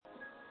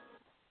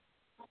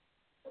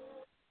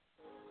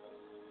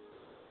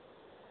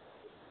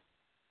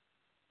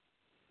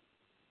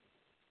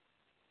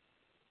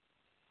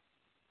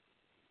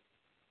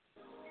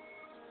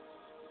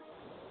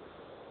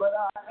but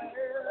I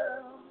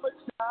am a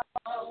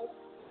child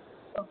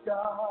of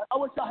God. I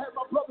wish I had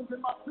my brothers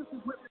and my sisters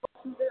with me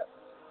through there.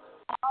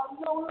 I'm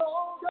no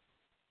longer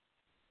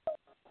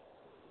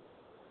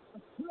a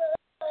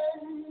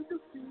slave to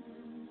fear,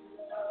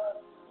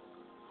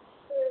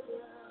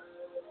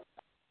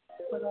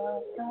 but I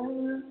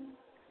am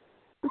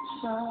a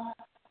child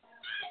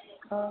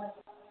of God.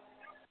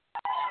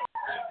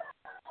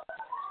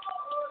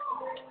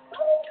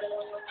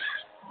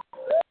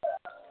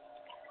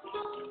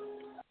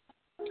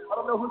 I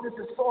don't know who this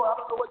is for. I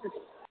don't know what this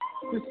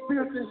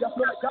fear thing. I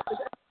feel like God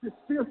is asking this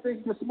fear thing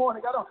this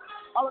morning. I don't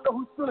know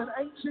who's feeling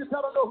anxious. I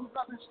don't know who's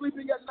not been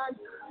sleeping at night.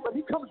 But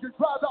He comes to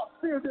drive out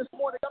fear this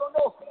morning. I don't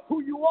know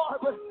who you are,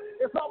 but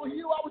if I were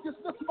you, I would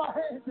just lift my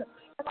hands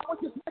and I would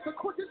just make a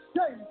quick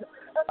exchange.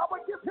 And I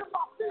would give Him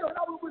my fear and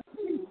I would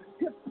receive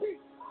His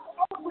peace.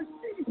 I would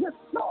receive His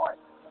joy.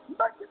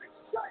 Make an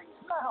exchange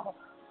now.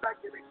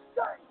 Make an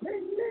exchange.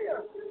 He's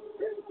here.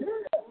 He's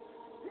here.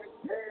 He's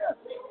here.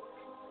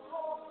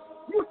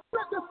 You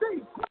split the sea.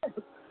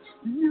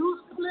 You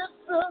split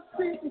the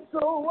sea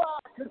so I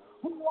could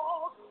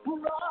walk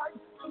right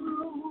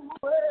through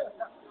it.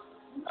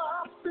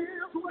 My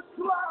fears were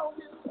drowned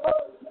in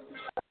perfect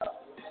love.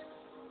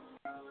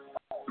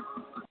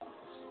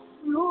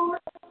 You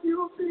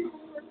rescued me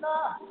and I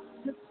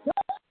could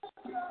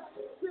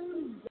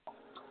stand.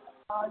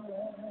 I am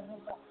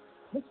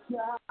a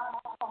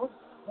child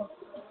of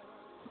God.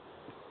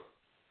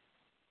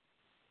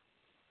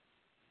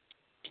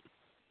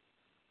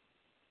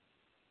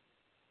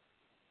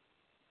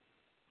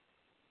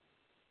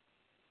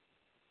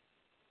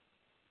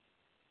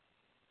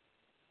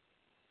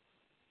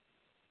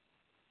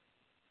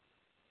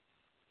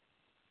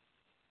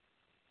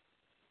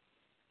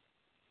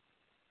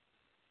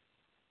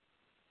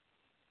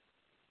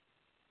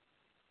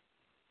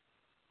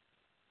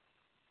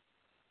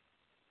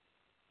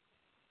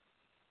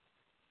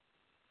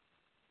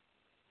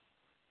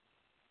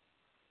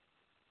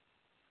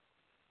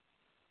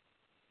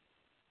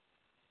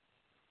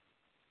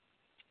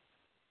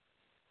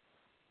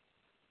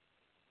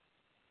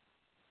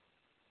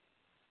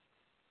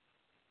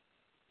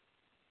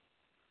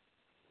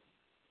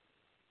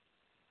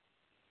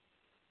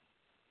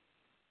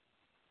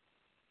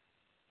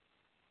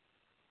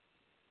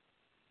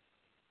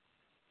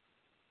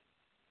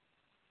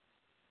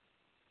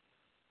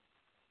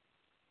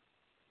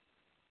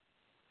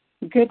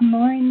 Good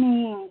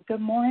morning.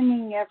 Good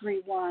morning,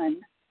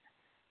 everyone.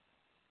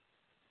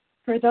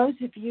 For those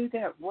of you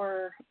that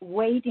were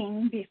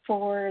waiting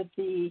before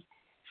the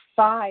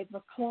 5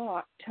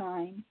 o'clock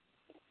time,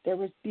 there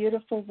was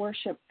beautiful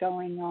worship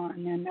going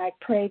on, and I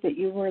pray that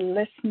you were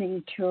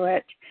listening to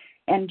it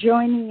and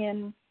joining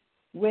in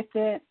with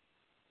it.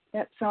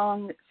 That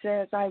song that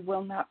says, I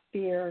will not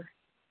fear.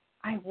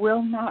 I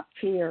will not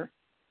fear.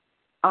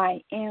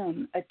 I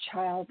am a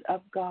child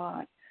of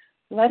God.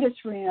 Let us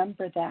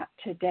remember that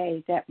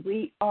today, that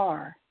we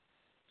are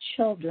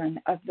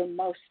children of the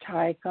Most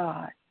High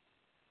God.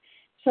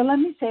 So let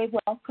me say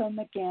welcome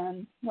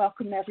again.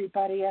 Welcome,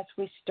 everybody, as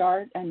we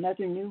start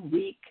another new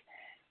week.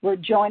 We're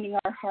joining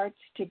our hearts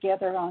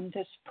together on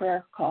this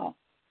prayer call.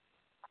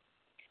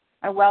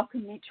 I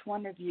welcome each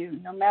one of you,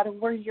 no matter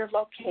where you're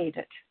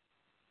located,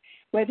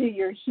 whether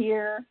you're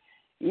here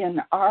in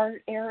our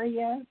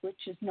area,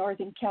 which is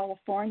Northern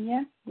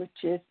California, which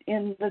is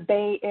in the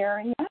Bay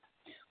Area,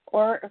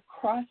 or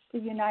across the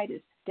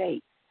United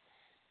States,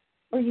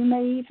 or you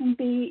may even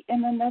be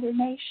in another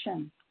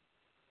nation.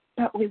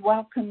 But we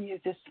welcome you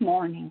this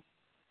morning.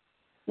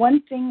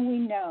 One thing we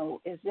know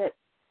is that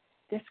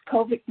this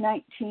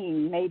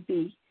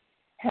COVID-19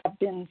 have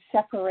been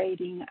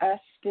separating us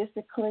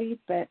physically,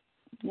 but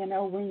we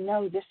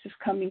know this is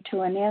coming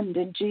to an end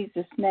in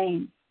Jesus'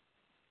 name.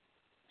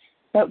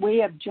 But we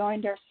have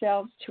joined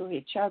ourselves to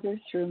each other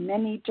through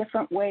many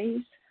different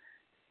ways,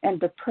 and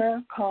the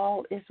prayer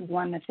call is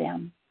one of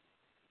them.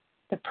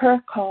 The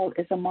prayer call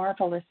is a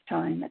marvelous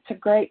time. It's a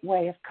great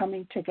way of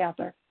coming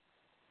together.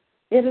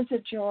 It is a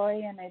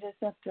joy and it is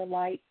a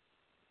delight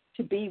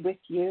to be with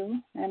you,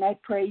 and I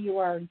pray you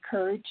are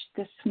encouraged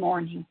this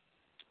morning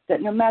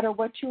that no matter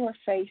what you are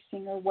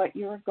facing or what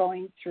you are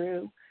going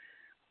through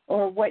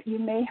or what you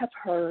may have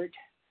heard,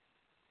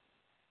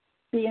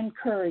 be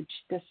encouraged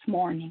this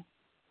morning.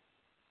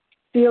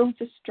 Feel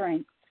the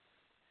strength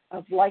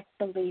of like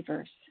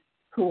believers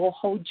who will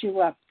hold you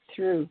up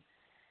through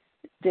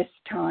this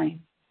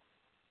time.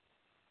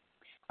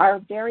 Our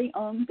very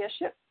own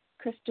Bishop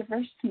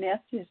Christopher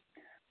Smith is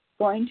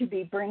going to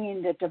be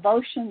bringing the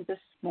devotion this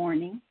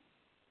morning.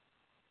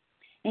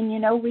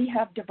 And we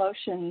have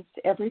devotions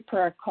every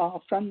prayer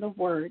call from the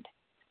Word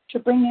to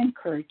bring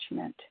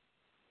encouragement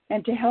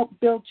and to help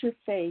build your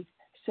faith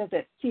so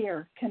that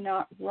fear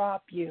cannot rob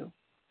you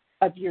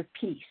of your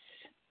peace.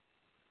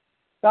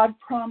 God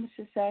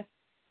promises us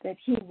that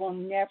He will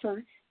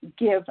never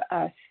give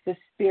us the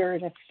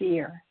spirit of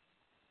fear,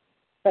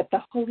 but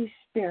the Holy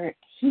Spirit,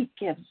 He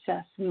gives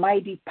us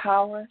mighty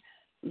power,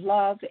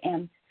 love,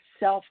 and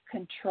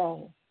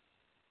self-control.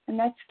 And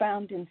that's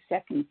found in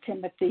 2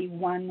 Timothy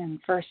 1 and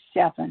verse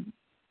 7.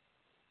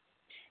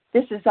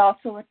 This is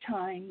also a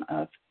time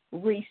of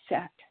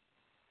reset,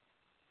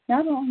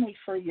 not only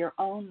for your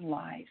own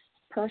lives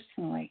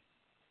personally,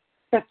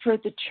 but for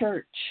the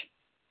church,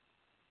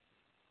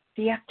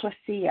 the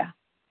ecclesia.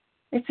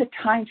 It's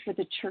a time for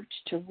the church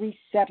to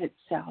reset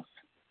itself.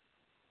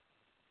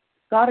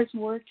 God is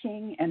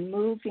working and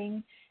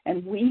moving,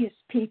 and we as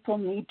people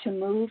need to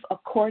move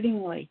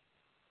accordingly.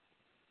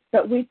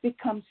 But we've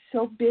become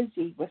so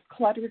busy with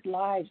cluttered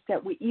lives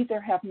that we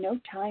either have no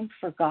time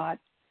for God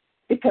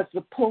because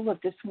the pull of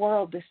this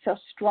world is so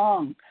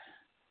strong,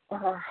 or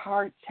our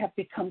hearts have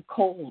become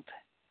cold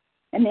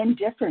and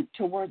indifferent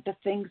toward the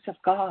things of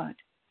God.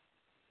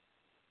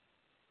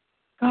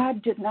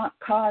 God did not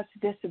cause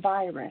this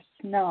virus,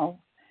 no.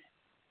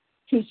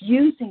 He's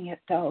using it,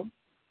 though.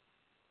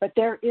 But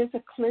there is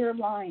a clear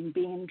line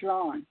being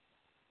drawn.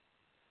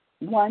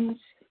 Ones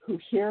who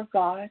hear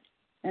God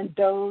and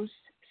those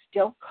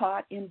still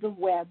caught in the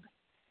web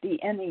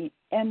the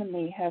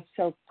enemy has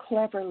so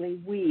cleverly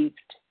weaved,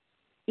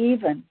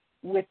 even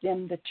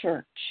within the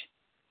church.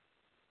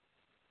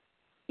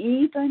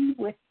 Even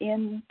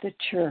within the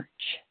church.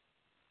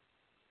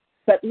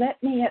 But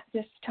let me at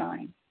this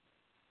time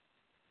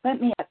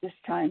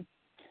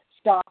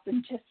stop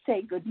and just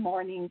say good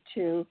morning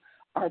to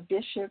our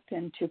bishop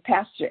and to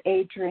Pastor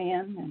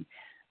Adrian, and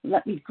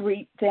let me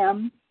greet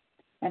them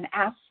and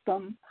ask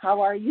them,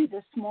 how are you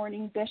this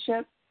morning,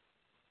 Bishop?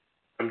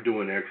 I'm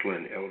doing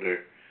excellent, Elder.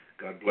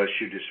 God bless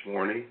you this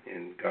morning,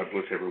 and God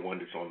bless everyone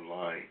that's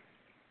online.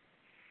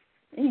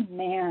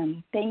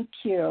 Amen. Thank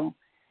you.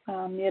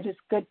 It is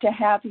good to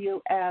have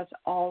you as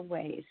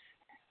always.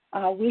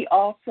 We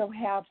also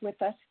have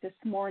with us this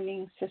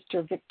morning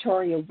Sister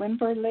Victoria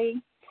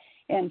Wimberly,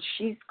 and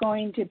she's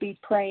going to be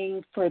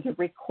praying for the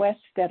requests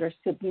that are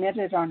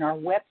submitted on our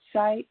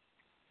website,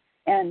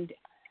 and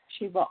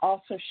she will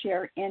also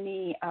share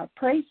any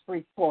praise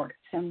reports.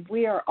 And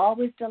we are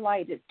always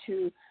delighted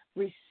to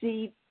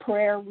receive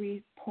prayer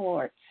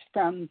reports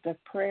from the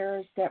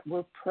prayers that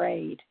were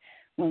prayed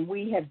when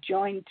we have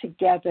joined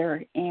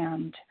together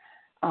and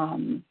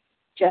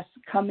just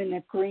come in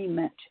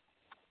agreement.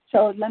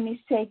 So let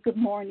me say good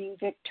morning,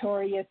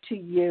 Victoria, to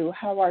you.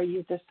 How are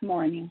you this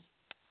morning?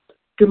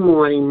 Good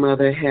morning,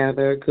 Mother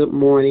Heather. Good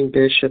morning,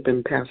 Bishop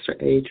and Pastor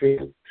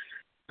Adrian.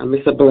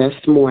 It's a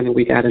blessed morning.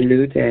 We got a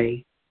new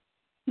day.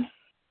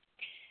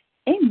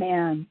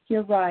 Amen.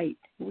 You're right.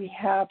 We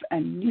have a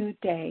new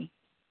day.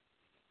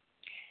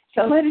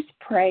 So let us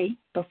pray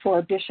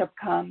before Bishop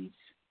comes.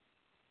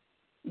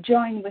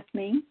 Join with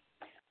me.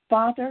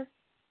 Father,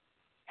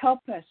 help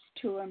us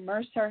to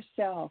immerse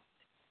ourselves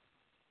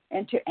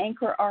and to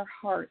anchor our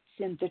hearts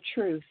in the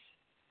truth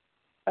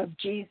of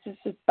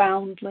Jesus'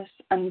 boundless,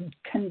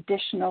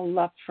 unconditional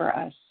love for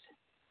us,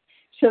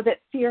 so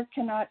that fear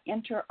cannot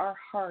enter our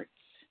hearts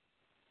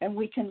and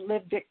we can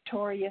live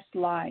victorious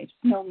lives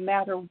no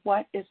matter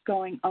what is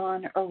going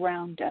on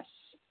around us.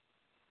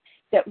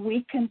 That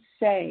we can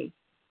say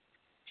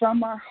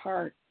from our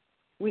heart,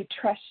 we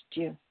trust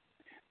you.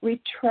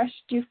 We trust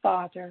you,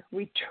 Father.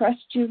 We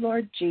trust you,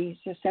 Lord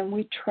Jesus, and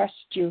we trust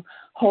you,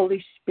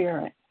 Holy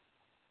Spirit.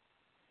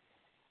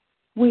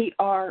 We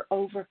are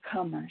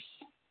overcomers.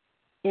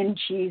 In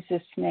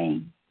Jesus'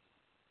 name,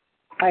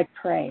 I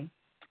pray.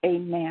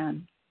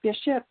 Amen.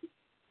 Bishop?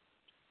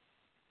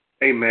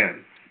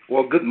 Amen.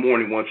 Well, good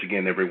morning once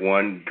again,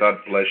 everyone. God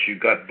bless you.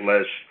 God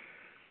bless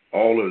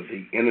all of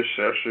the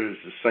intercessors,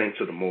 the saints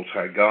of the Most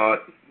High God.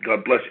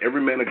 God bless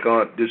every man of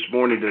God this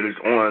morning that is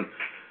on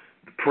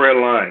the prayer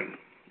line.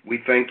 We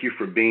thank you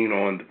for being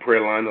on the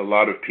prayer line. A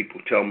lot of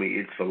people tell me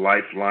it's a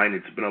lifeline.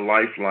 It's been a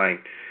lifeline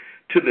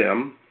to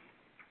them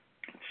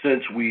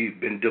since we've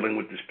been dealing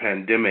with this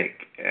pandemic.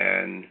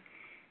 And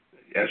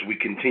as we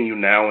continue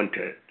now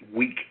into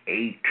week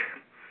 8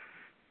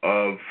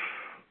 of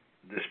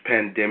this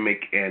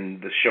pandemic and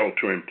the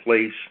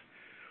shelter-in-place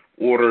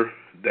order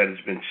that has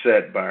been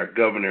set by our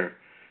governor,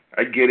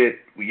 I get it.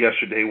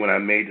 Yesterday when I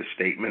made a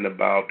statement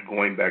about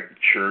going back to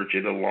church,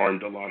 it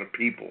alarmed a lot of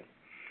people.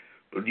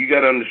 But you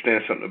got to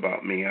understand something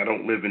about me. I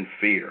don't live in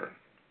fear.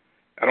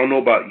 I don't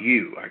know about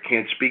you. I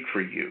can't speak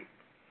for you.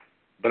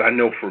 But I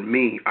know for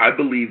me, I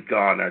believe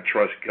God and I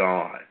trust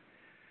God.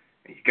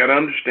 And you got to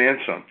understand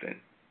something,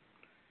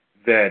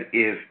 that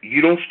if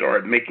you don't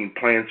start making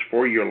plans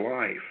for your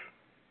life,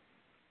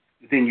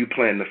 then you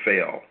plan to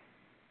fail.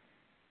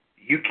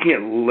 You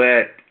can't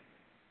let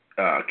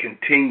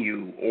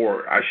continue,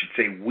 or I should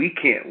say we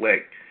can't let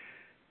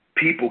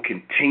people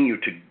continue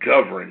to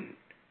govern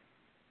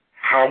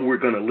how we're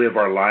going to live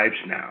our lives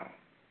now.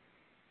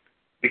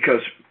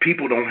 Because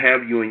people don't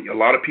have you, a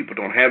lot of people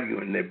don't have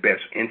you in their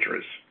best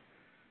interest.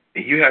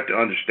 And you have to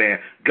understand,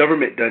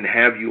 government doesn't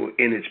have you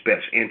in its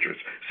best interest.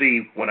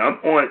 See, when I'm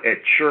on at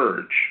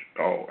church,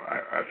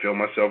 I feel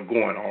myself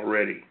going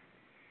already.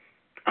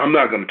 I'm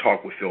not going to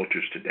talk with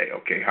filters today,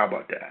 okay? How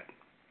about that?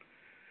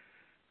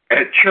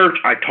 At church,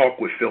 I talk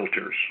with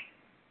filters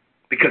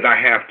because I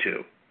have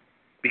to.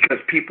 Because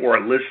people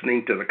are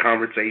listening to the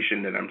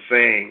conversation that I'm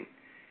saying,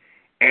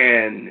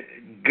 and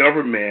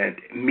government,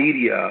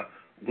 media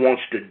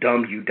wants to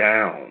dumb you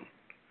down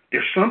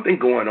There's something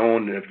going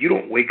on, and if you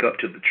don't wake up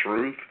to the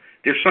truth,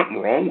 there's something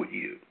wrong with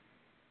you.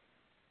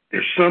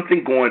 There's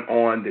something going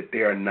on that they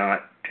are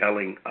not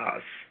telling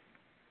us,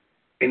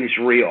 and it's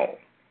real.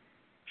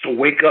 So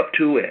wake up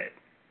to it.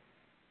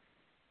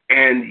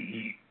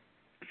 And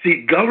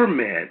see,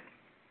 government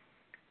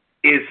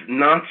is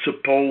not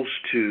supposed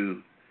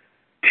to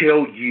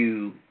tell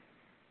you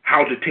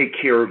how to take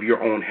care of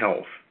your own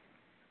health.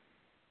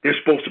 They're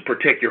supposed to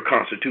protect your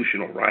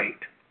constitutional right.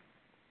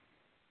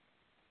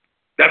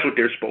 That's what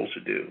they're supposed to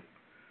do.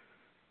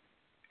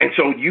 And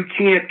so you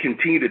can't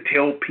continue to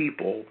tell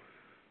people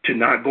to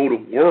not go to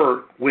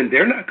work when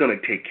they're not going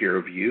to take care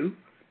of you.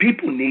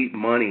 People need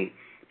money.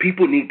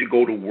 People need to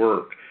go to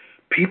work.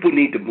 People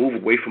need to move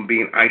away from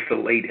being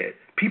isolated.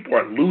 People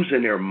are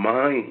losing their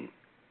mind.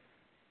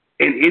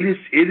 And it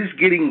is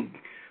getting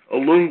a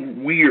little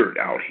weird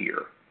out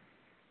here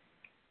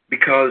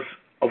because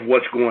of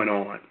what's going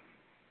on.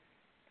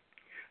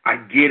 I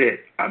get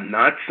it. I'm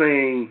not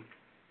saying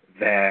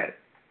that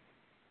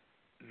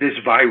this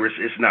virus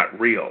is not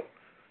real.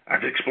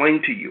 I've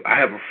explained to you. I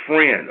have a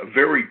friend, a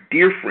very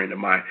dear friend of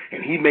mine,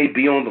 and he may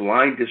be on the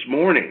line this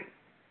morning,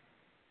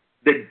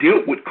 that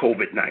dealt with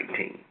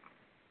COVID-19.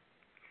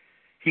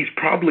 He's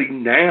probably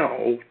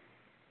now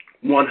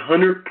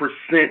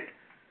 100%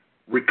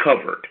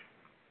 recovered,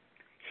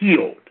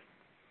 healed,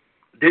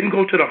 didn't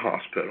go to the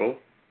hospital,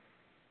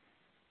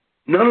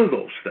 none of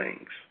those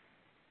things.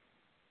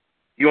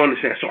 You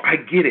understand? So I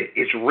get it.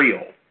 It's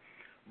real.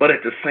 But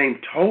at the same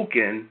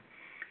token,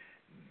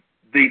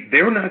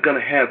 they're not going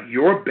to have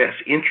your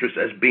best interest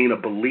as being a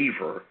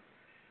believer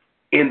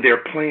in their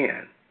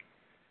plan.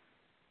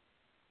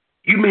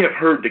 You may have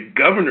heard the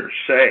governor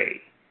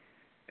say,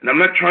 and I'm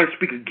not trying to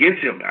speak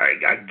against him.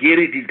 I get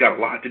it. He's got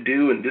a lot to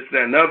do and this,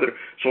 that, and other,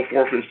 so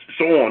forth and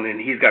so on. And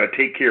he's got to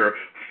take care of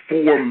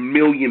 4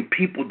 million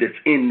people that's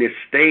in this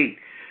state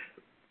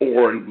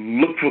or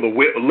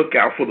look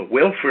out for the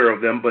welfare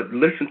of them. But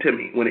listen to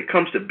me. When it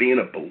comes to being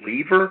a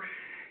believer,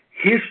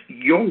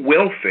 your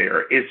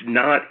welfare is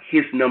not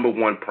his number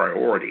one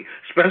priority,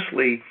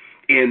 especially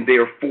in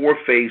their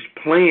 4-phase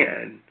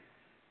plan.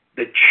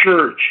 The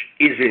church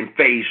is in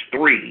phase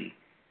 3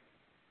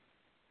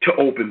 to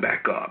open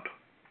back up.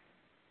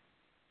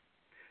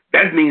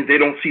 That means they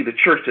don't see the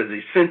church as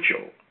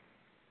essential.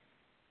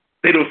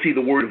 They don't see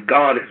the Word of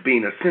God as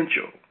being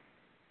essential.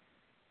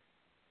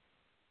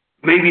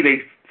 Maybe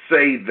they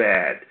say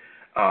that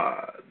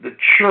the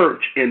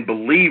church and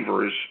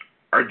believers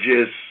are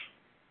just,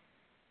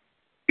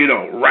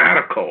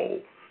 radical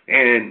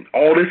and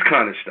all this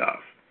kind of stuff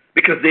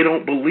because they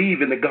don't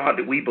believe in the God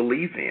that we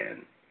believe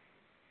in.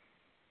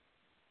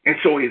 And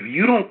so if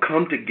you don't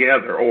come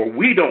together or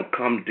we don't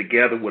come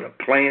together with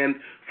a plan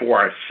for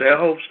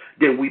ourselves,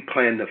 then we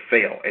plan to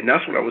fail. And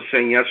that's what I was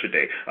saying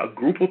yesterday. A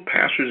group of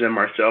pastors and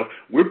myself,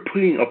 we're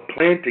putting a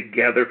plan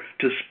together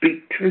to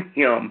speak to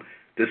him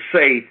to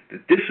say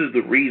that this is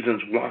the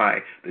reasons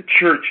why the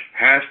church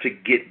has to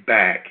get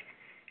back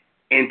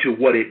into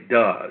what it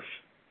does.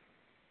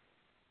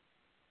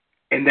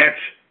 And that's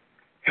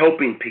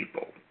helping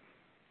people.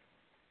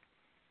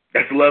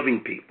 That's loving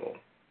people.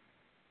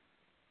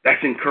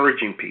 That's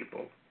encouraging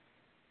people.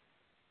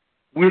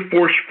 We're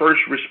first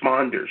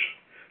responders.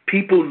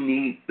 People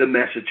need the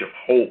message of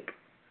hope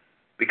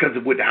because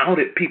without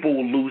it, people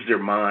will lose their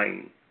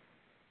mind.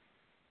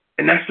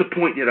 And that's the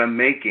point that I'm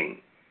making.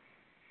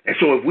 And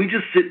so if we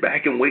just sit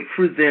back and wait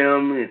for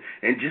them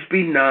and just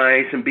be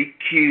nice and be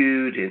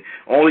cute and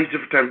all these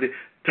different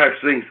types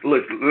of things,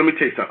 look, let me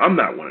tell you something. I'm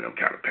not one of them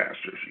kind of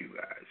pastors, you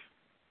guys.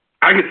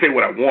 I can say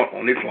what I want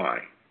on this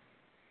line.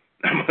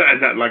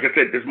 Like I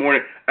said this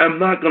morning, I'm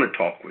not going to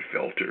talk with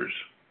filters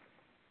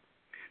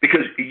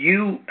because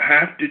you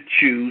have to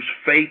choose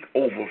faith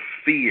over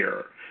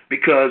fear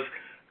because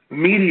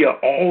media,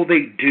 all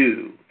they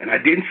do, and I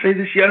didn't say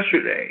this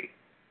yesterday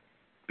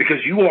because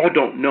you all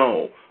don't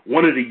know,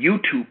 one of the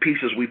YouTube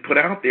pieces we put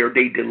out there,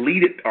 they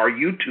deleted our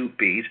YouTube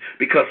piece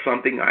because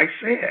something I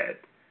said.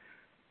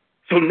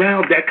 So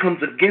now that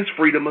comes against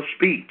freedom of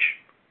speech.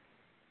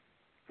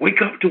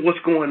 Wake up to what's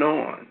going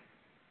on.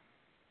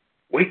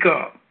 Wake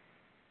up.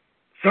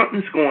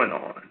 Something's going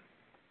on.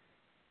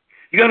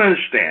 You got to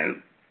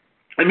understand,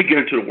 let me get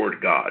into the Word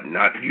of God and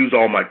not use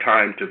all my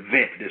time to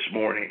vent this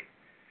morning.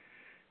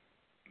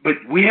 But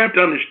we have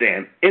to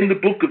understand, in the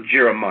book of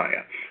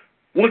Jeremiah,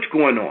 what's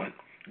going on?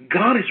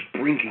 God is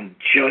bringing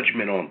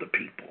judgment on the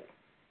people.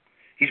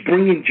 He's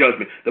bringing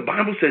judgment. The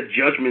Bible says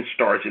judgment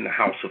starts in the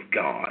house of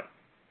God.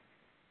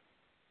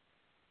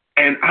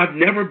 And I've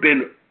never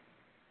been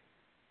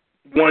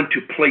one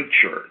to play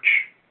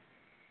church.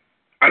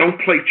 I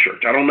don't play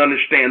church. I don't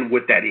understand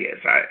what that is.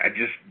 I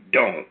just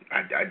don't.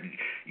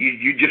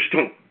 You just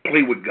don't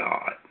play with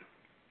God.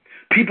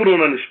 People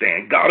don't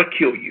understand. God will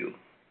kill you.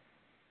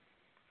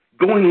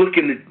 Go and look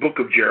in the book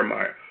of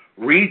Jeremiah.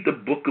 Read the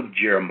book of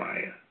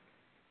Jeremiah.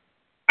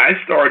 I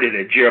started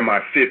at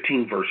Jeremiah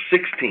 15, verse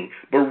 16,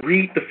 but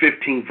read the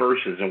 15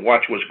 verses and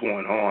watch what's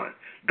going on.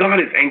 God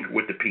is angry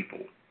with the people.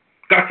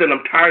 God said,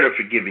 I'm tired of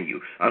forgiving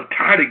you. I'm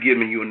tired of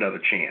giving you another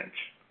chance.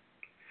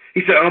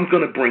 He said, I'm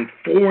going to bring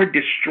 4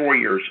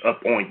 destroyers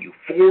up on you.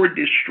 4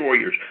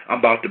 destroyers I'm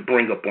about to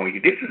bring up on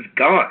you. This is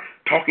God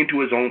talking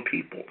to his own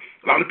people.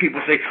 A lot of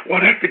people say,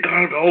 well, that's the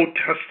God of the Old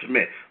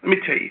Testament. Let me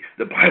tell you,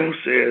 the Bible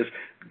says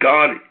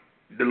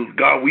the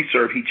God we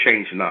serve, he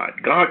changed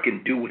not. God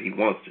can do what he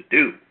wants to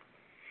do,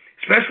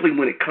 especially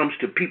when it comes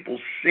to people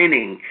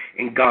sinning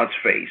in God's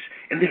face.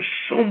 And there's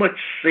so much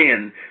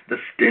sin, the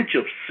stench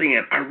of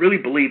sin, I really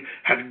believe,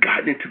 has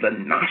gotten into the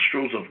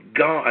nostrils of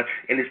God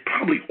and is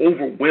probably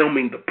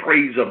overwhelming the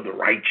praise of the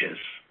righteous.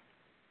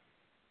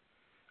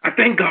 I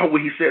thank God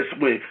when he says,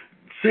 when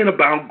sin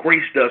abound,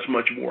 grace does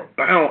much more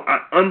abound.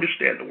 I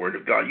understand the word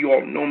of God. You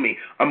all know me.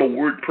 I'm a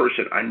word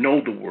person. I know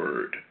the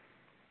word.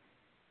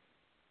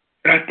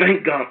 And I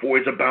thank God for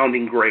his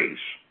abounding grace.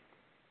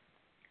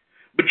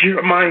 But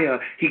Jeremiah,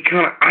 he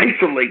kind of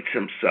isolates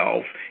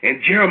himself.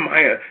 And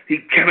Jeremiah, he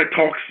kind of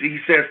talks, he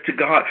says to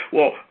God,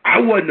 well, I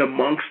wasn't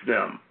amongst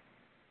them.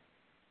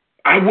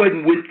 I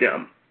wasn't with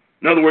them.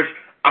 In other words,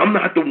 I'm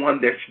not the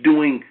one that's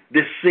doing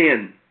this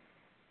sin.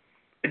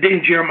 And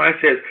then Jeremiah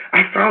says,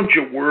 I found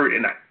your word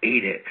and I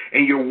ate it.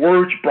 And your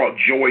words brought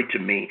joy to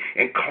me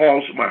and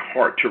caused my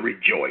heart to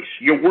rejoice.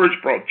 Your words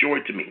brought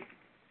joy to me.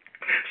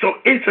 So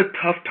it's a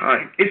tough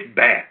time. It's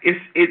bad.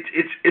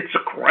 It's a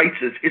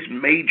crisis. It's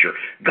major.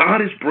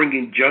 God is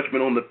bringing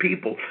judgment on the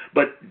people.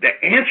 But the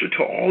answer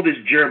to all this,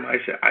 Jeremiah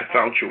said, I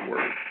found your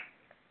word.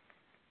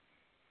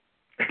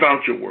 I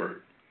found your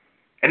word.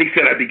 And he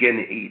said, I began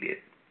to eat it.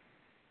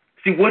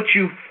 See, what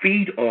you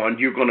feed on,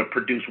 you're going to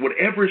produce.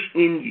 Whatever's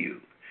in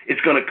you,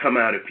 it's going to come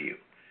out of you.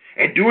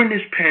 And during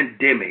this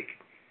pandemic,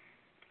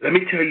 let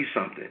me tell you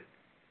something.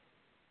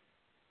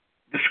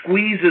 The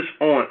squeeze is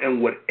on,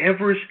 and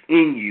whatever's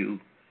in you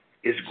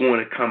is going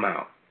to come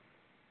out.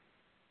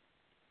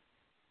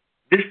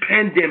 This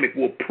pandemic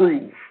will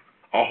prove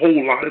a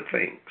whole lot of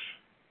things.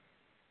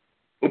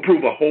 Will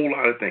prove a whole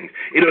lot of things.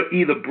 It'll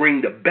either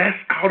bring the best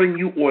out in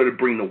you or it'll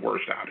bring the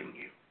worst out in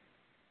you.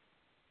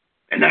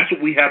 And that's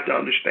what we have to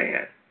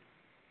understand.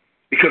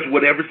 Because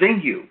whatever's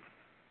in you,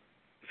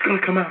 it's going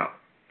to come out.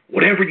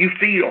 Whatever you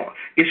feed on,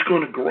 it's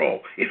going to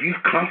grow. If you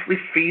constantly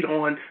feed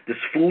on this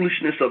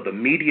foolishness of the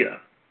media,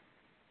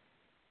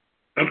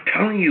 I'm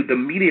telling you, the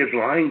media is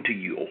lying to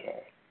you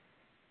all.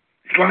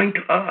 It's lying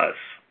to us.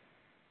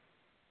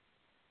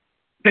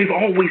 They've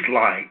always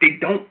lied. They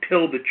don't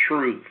tell the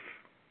truth.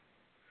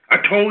 I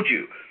told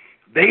you,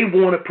 they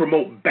want to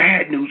promote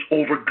bad news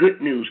over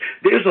good news.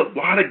 There's a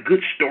lot of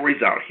good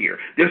stories out here.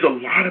 There's a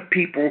lot of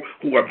people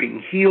who are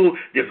being healed.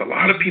 There's a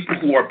lot of people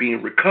who are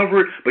being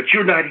recovered, but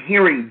you're not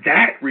hearing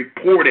that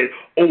reported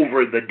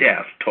over the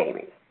death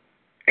total.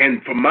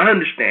 And from my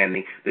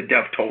understanding, the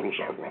death totals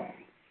are wrong.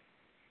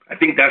 I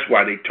think that's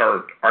why they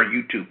turned our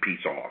YouTube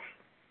piece off,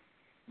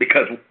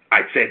 because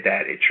I said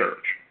that at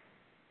church.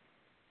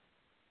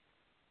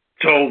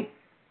 So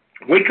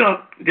wake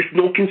up. There's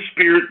no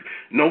conspiracy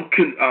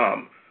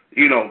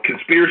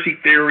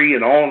theory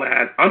and all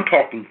that. I'm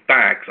talking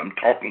facts. I'm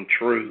talking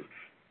truth,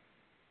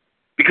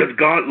 because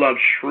God loves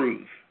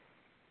truth.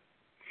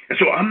 And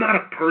so I'm not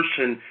a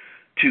person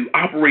to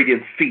operate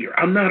in fear.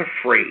 I'm not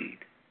afraid.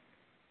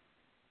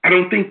 I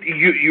don't think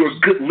you're a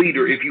good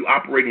leader if you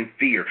operate in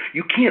fear.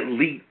 You can't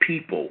lead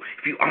people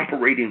if you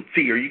operate in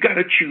fear. You got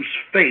to choose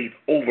faith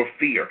over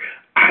fear.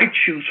 I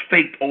choose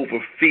faith over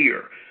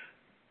fear.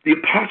 The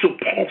Apostle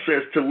Paul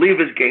says to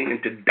live is gain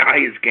and to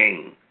die is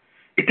gain.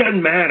 It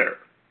doesn't matter.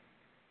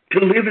 To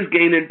live is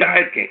gain and die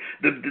is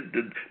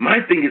gain.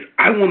 My thing is,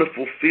 I want to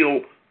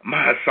fulfill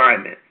my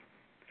assignment.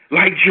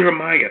 Like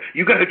Jeremiah,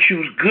 you got to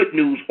choose good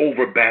news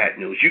over bad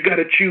news. You got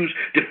to choose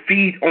to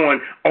feed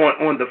on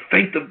the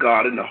faith of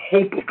God and the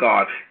hope of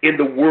God in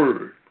the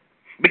Word.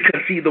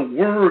 Because, see, the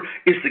Word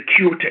is the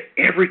cure to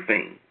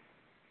everything.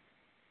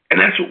 And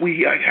that's what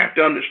we have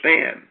to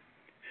understand.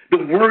 The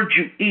word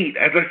you eat,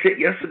 as I said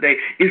yesterday,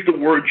 is the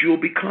word you'll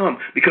become.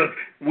 Because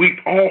we've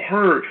all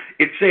heard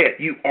it said,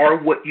 you are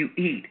what you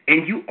eat.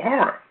 And you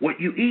are what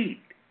you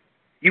eat.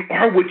 You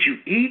are what you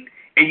eat,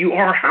 and you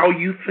are how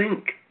you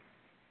think.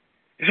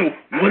 So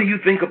what do you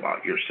think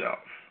about yourself?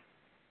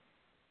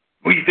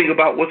 What do you think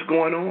about what's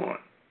going on?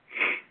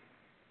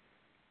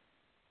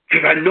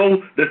 Because I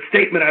know the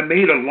statement I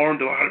made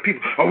alarmed a lot of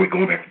people. Are we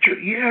going back to church?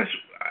 Yes,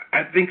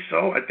 I think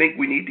so. I think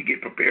we need to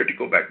get prepared to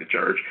go back to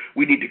church.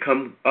 We need to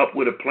come up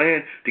with a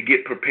plan to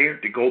get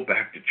prepared to go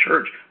back to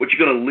church. What,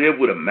 you're going to live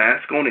with a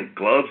mask on and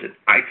gloves and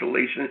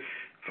isolation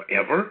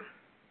forever?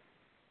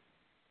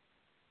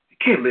 You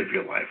can't live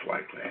your life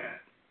like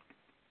that.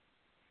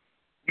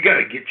 You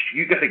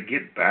got to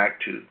get back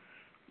to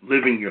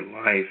living your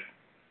life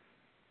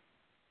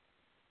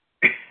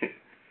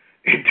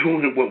and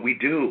doing what we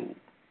do.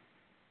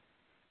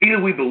 Either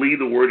we believe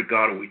the word of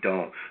God or we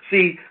don't.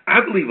 See,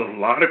 I believe a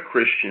lot of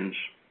Christians,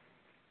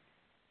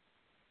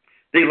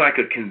 they like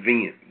a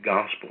convenient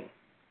gospel.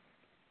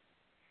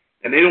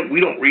 And we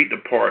don't read the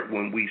part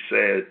when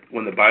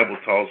the Bible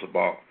talks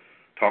about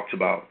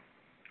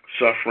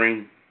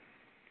suffering,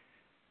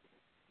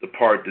 the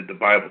part that the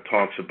Bible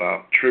talks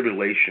about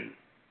tribulation,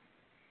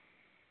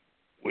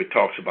 where it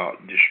talks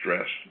about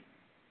distress.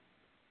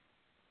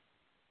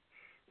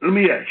 Let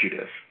me ask you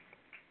this.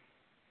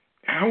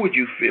 How would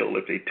you feel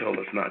if they told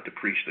us not to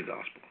preach the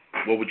gospel?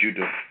 What would you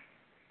do?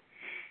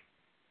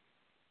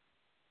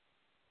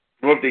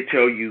 What if they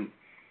tell you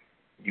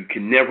you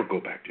can never go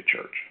back to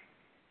church?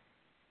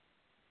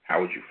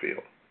 How would you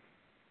feel?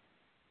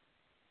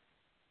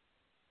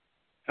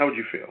 How would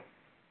you feel?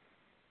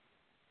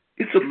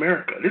 It's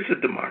America. This is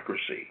a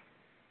democracy.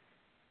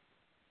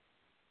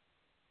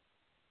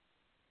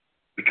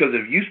 Because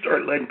if you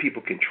start letting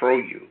people control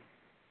you,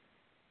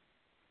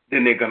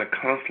 then they're going to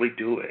constantly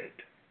do it.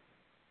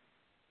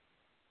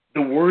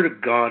 The Word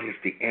of God is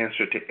the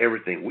answer to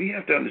everything. We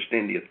have to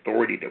understand the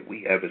authority that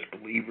we have as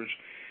believers,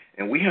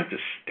 and we have to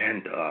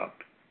stand up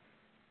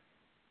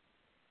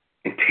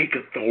and take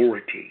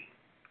authority.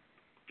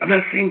 I'm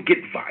not saying get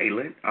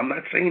violent. I'm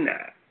not saying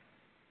that.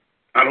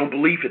 I don't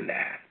believe in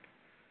that.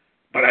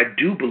 But I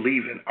do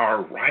believe in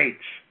our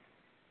rights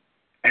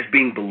as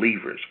being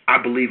believers.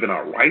 I believe in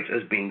our rights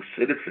as being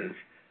citizens,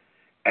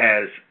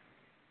 as,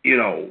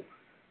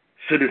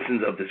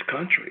 citizens of this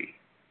country.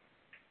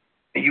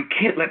 And you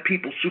can't let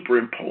people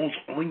superimpose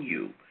on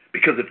you,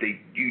 because if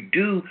you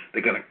do,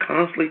 they're going to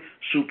constantly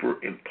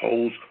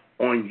superimpose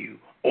on you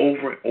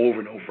over and over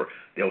and over.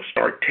 They'll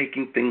start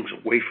taking things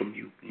away from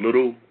you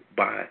little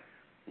by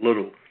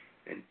little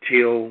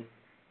until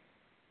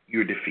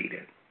you're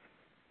defeated.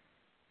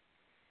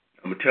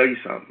 I'm going to tell you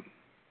something.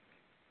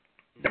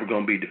 Never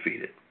going to be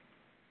defeated,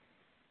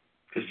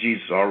 because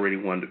Jesus already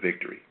won the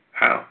victory.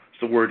 How?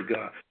 It's the Word of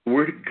God. The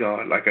Word of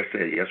God, like I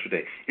said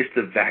yesterday, it's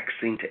the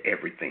vaccine to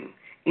everything.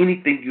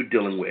 Anything you're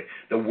dealing with,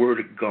 the Word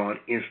of God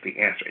is the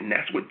answer. And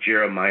that's what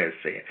Jeremiah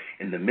said.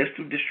 In the midst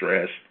of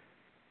distress,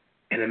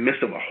 in the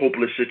midst of a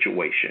hopeless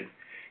situation,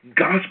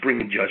 God's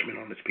bringing judgment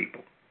on his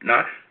people.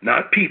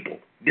 Not people.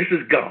 This is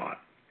God.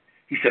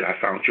 He said, I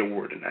found your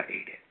word and I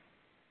ate it.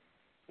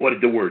 What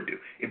did the word do?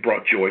 It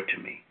brought joy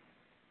to me.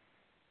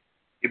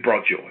 It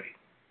brought joy.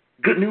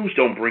 Good news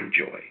don't bring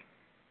joy.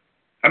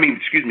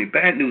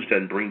 Bad news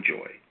doesn't bring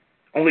joy.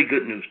 Only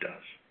good news does.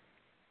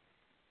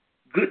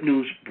 Good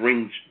news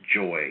brings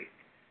joy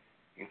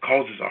and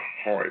causes our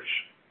hearts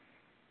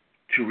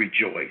to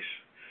rejoice.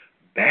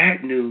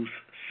 Bad news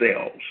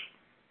sells.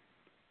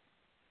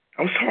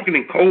 I was talking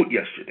in code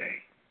yesterday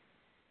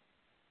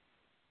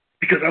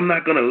because I'm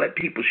not going to let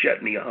people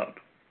shut me up.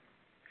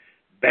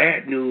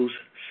 Bad news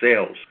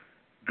sells.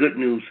 Good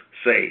news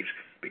saves.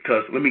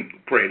 Because, let me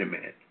pray in a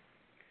minute.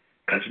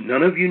 Because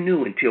none of you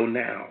knew until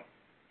now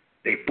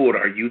they pulled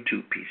our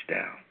YouTube piece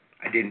down.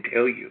 I didn't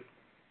tell you.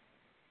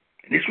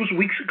 And this was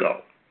weeks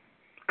ago.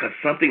 Because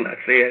something I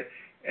said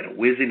at a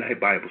Wednesday night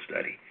Bible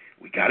study,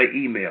 we got an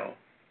email,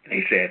 and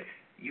they said,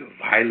 you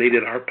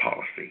violated our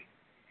policy,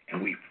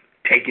 and we've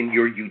taken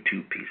your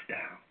YouTube piece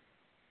down.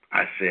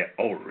 I said,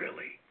 oh,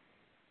 really?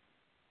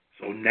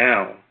 So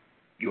now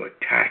you're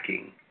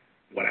attacking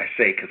what I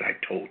say because I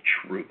told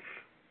truth.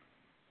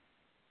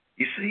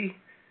 You see,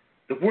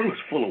 the world is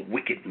full of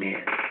wicked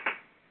men.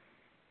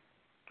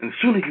 And the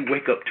sooner you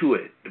wake up to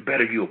it, the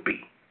better you'll be.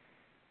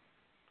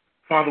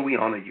 Father, we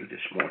honor you this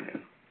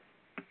morning.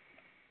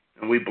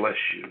 And we bless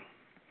you.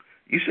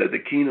 You said the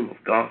kingdom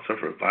of God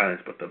suffered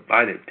violence, but the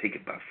violent take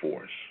it by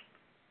force.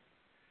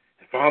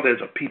 And Father,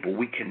 as a people,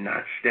 we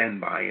cannot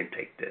stand by and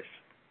take this.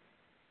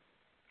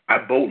 I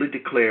boldly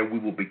declare we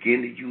will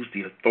begin to use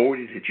the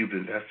authority that you've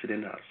invested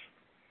in us.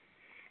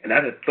 And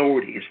that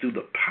authority is through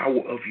the power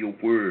of your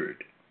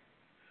word.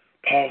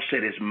 Paul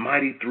said it's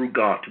mighty through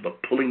God to the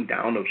pulling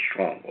down of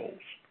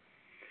strongholds.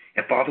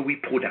 And Father, we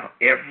pull down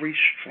every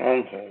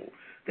stronghold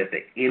that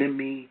the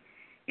enemy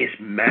is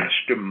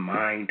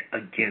mastermind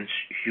against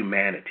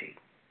humanity.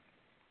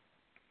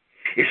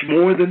 It's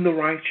more than the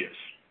righteous.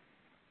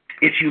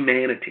 It's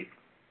humanity.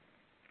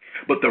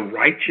 But the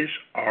righteous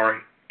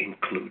are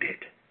included.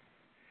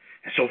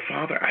 And so,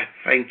 Father, I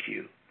thank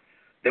you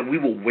that we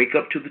will wake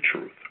up to the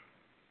truth.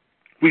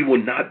 We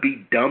will not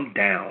be dumbed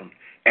down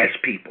as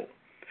people,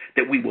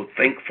 that we will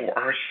think for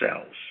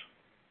ourselves.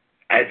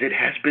 As it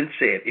has been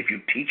said, if you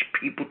teach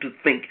people to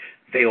think,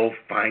 they'll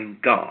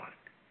find God.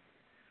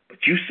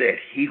 But you said,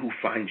 he who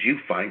finds you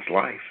finds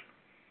life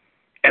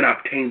and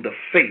obtain the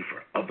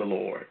favor of the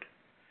Lord.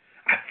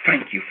 I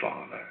thank you,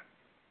 Father,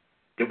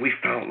 that we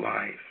found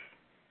life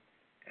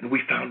and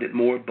we found it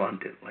more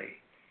abundantly.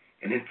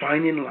 And in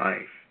finding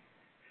life,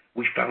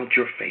 we found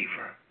your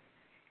favor.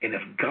 And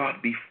if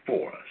God be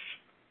for us,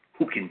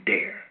 who can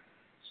dare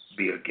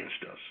be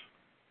against us?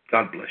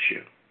 God bless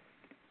you.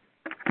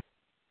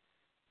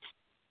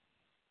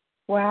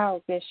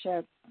 Wow,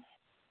 Bishop.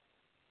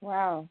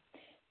 Wow.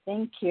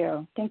 Thank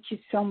you. Thank you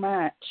so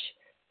much.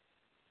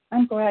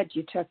 I'm glad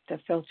you took the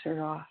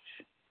filter off.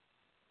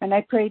 And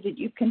I pray that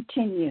you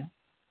continue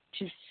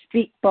to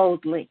speak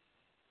boldly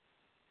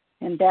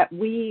and that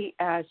we,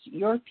 as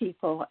your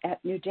people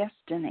at New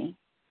Destiny,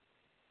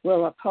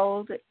 will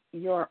uphold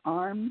your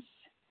arms.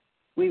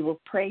 We will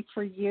pray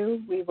for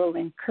you. We will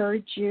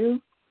encourage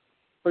you,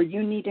 for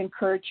you need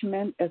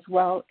encouragement as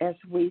well as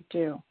we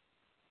do.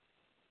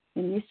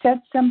 And you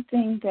said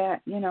something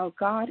that,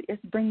 God is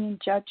bringing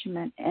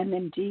judgment, and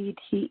indeed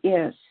he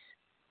is.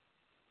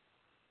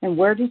 And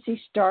where does he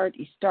start?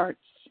 He starts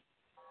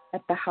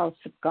at the house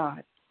of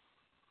God.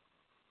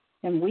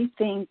 And we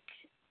think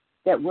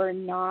that we're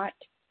not,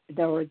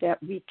 or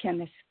that we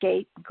can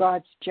escape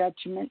God's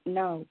judgment.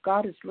 No,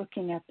 God is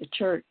looking at the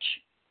church.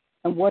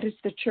 And what is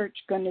the church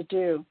going to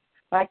do?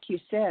 Like you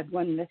said,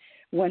 when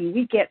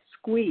we get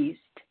squeezed,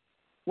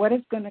 what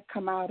is going to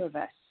come out of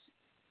us?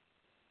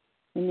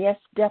 And yes,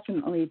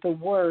 definitely, the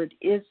word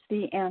is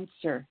the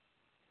answer.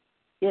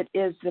 It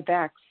is the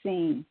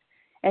vaccine.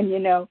 And you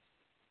know,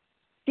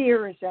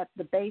 fear is at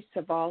the base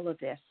of all of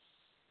this,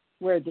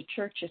 where the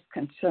church is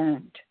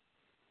concerned.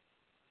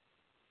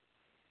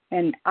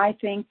 And I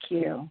thank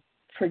you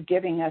for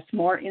giving us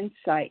more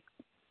insight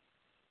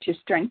to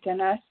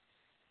strengthen us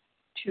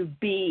to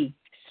be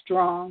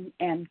strong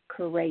and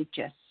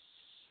courageous,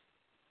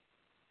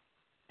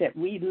 that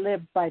we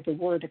live by the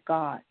word of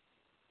God.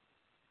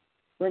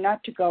 We're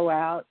not to go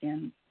out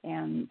and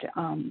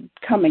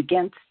come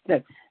against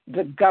the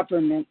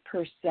government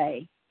per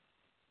se,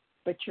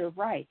 but you're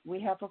right, we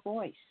have a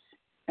voice,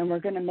 and we're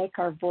going to make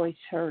our voice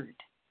heard.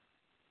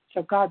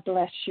 So God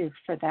bless you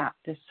for that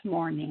this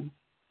morning.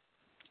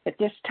 At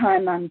this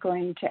time, I'm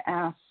going to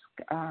ask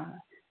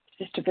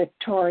Sister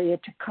Victoria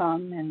to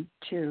come and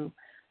to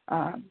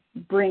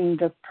bring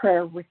the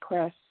prayer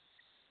requests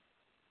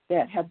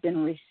that have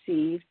been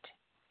received.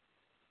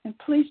 And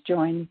please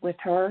join with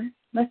her.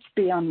 Let's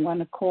be on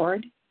one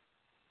accord.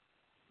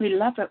 We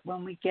love it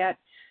when we get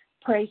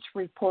praise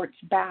reports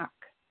back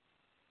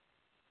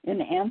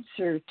in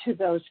answer to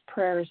those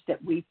prayers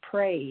that we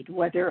prayed,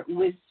 whether it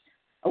was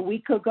a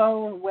week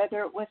ago or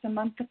whether it was a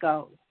month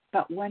ago,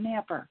 but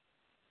whenever.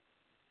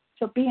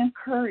 So be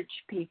encouraged,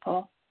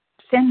 people.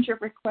 Send your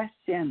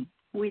requests in.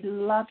 We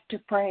love to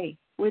pray.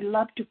 We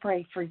love to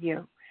pray for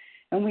you.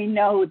 And we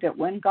know that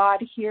when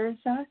God hears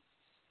us,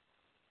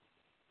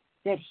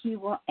 that he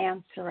will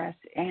answer us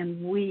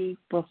and we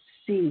will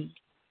see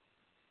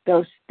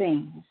those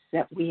things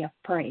that we have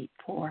prayed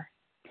for.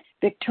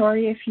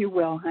 Victoria, if you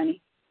will,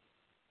 honey.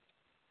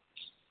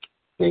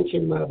 Thank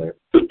you, Mother.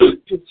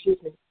 Excuse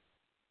me.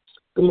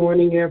 Good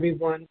morning,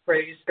 everyone.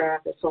 Praise God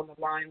that's on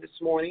the line this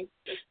morning.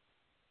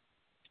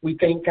 We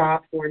thank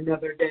God for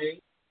another day.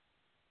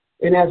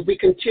 And as we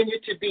continue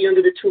to be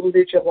under the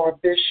tutelage of our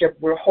bishop,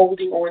 we're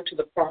holding on to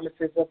the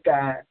promises of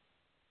God.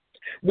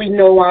 We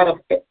know out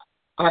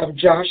of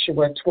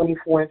Joshua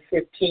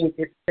 24:15,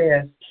 it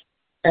says,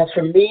 "As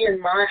for me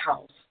and my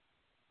house,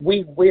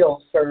 we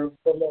will serve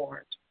the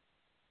Lord."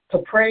 So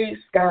praise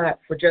God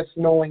for just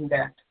knowing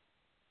that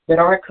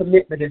our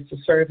commitment is to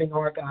serving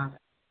our God.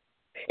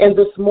 And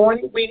this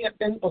morning we have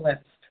been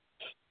blessed.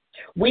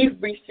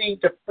 We've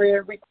received a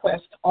prayer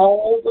request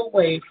all the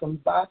way from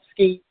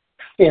Boski,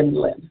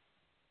 Finland.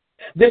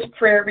 This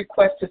prayer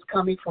request is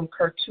coming from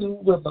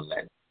Kertu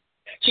Wiberlin.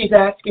 She's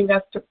asking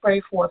us to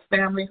pray for a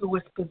family who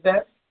is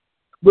possessed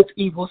with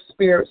evil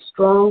spirits,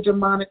 strong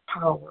demonic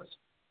powers.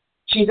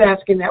 She's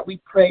asking that we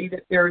pray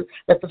that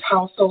this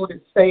household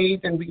is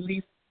saved and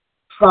released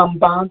from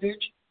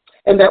bondage,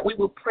 and that we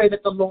will pray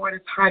that the Lord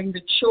is hiding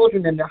the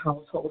children in the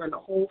household and the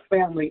whole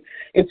family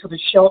into the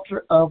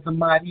shelter of the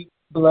mighty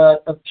blood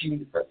of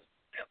Jesus.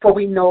 For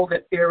we know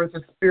that there is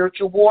a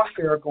spiritual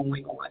warfare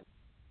going on.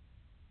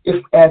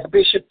 If, as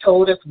Bishop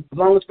told us, as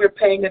long as we're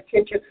paying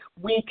attention,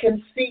 we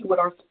can see with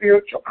our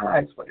spiritual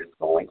eyes what is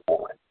going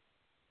on.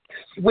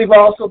 We've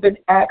also been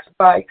asked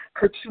by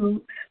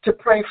Kertu to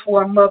pray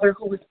for a mother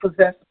who is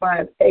possessed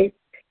by an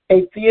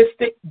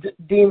atheistic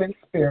demon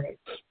spirit.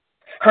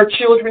 Her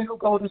children who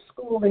go to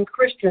school and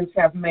Christians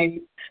have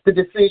made the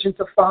decision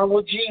to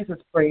follow Jesus,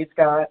 praise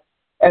God,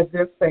 as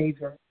their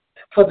Savior.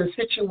 For the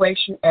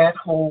situation at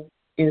home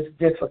is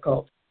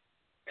difficult.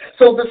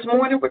 So this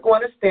morning we're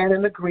going to stand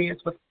in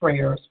agreement with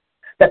prayers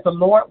that the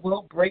Lord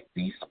will break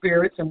these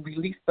spirits and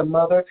release the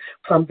mother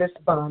from this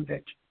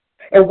bondage.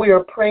 And we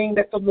are praying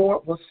that the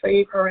Lord will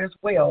save her as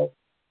well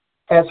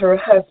as her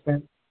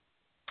husband.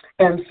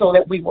 And so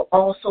that we will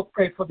also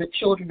pray for the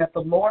children that the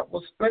Lord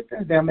will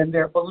strengthen them in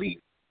their belief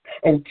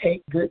and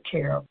take good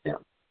care of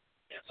them.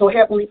 So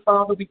Heavenly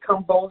Father, we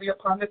come boldly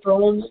upon the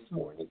throne this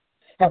morning,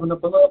 having the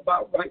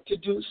blood-bought right to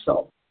do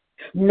so.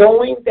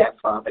 Knowing that,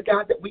 Father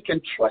God, that we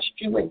can trust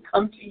you and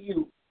come to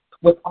you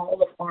with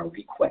all of our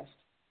requests.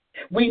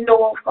 We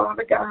know,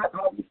 Father God,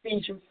 out of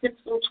Ephesians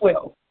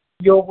 6:12,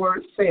 your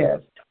word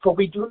says, "For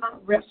we do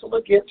not wrestle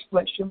against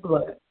flesh and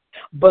blood,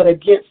 but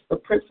against the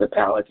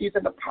principalities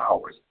and the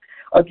powers,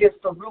 against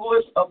the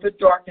rulers of the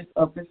darkness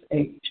of this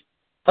age,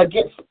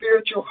 against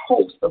spiritual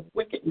hosts of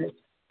wickedness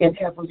in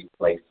heavenly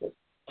places."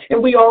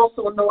 And we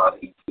also know out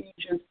of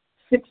Ephesians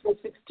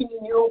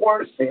 6:16, your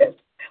word says,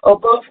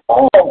 "Above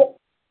all,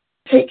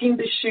 taking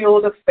the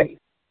shield of faith,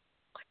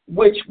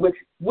 which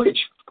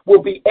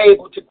will be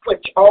able to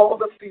quench all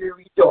the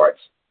fiery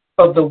darts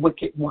of the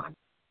wicked one."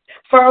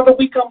 Father,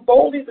 we come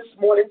boldly this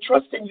morning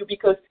trusting you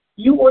because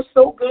you are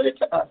so good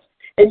to us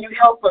and you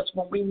help us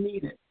when we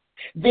need it.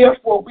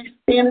 Therefore, we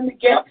stand in the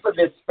gap for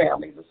this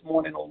family this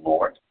morning, O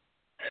Lord,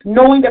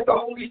 knowing that the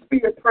Holy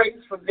Spirit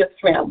prays for this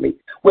family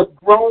with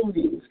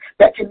groanings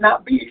that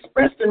cannot be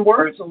expressed in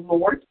words, O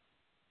Lord.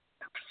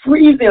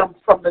 Free them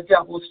from the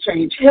devil's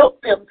chains.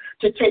 Help them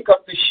to take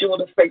up the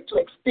shield of faith to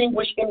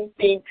extinguish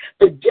anything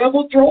the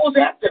devil throws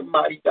at them,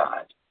 mighty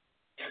God.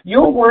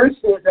 Your word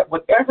says that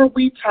whatever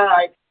we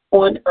tie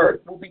on earth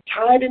will be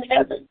tied in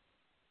heaven.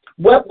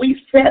 What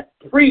we set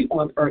free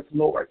on earth,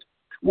 Lord,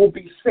 will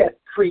be set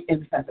free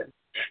in heaven.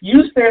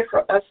 You said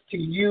for us to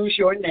use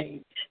your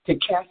name to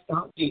cast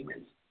out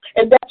demons.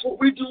 And that's what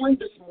we're doing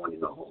this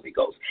morning, the Holy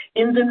Ghost.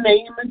 In the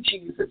name of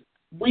Jesus,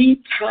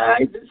 we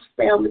tie this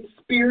family,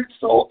 spirit,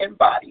 soul, and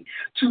body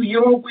to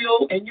your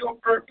will and your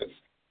purpose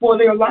for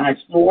their lives,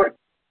 Lord.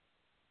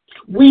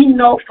 We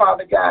know,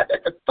 Father God,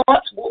 that the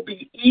thoughts will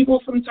be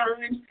evil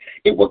sometimes.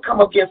 It will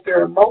come against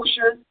their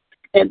emotions,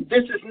 and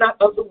this is not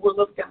of the will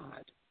of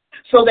God.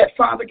 So that,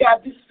 Father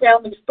God, this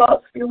family's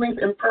thoughts, feelings,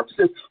 and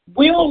purposes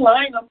will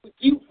line up with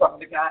you,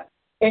 Father God,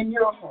 in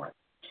your heart.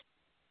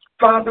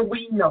 Father,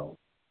 we know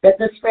that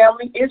this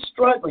family is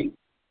struggling,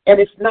 and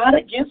it's not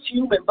against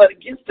human, but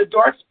against the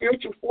dark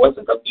spiritual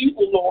forces of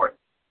evil, Lord.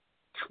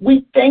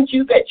 We thank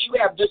you that you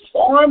have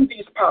disarmed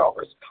these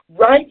powers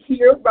right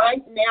here,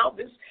 right now,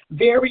 this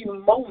very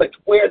moment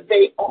where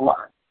they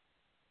are,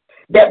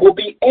 that will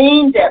be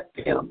aimed at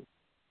them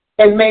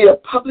and made a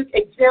public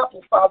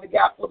example, Father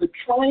God, for the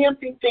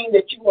triumphing thing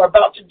that you are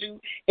about to do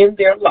in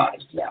their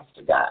lives,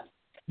 Master God,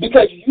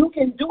 because you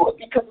can do it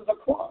because of the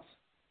cross.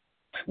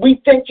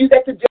 We thank you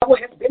that the devil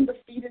has been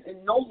defeated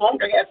and no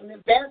longer has an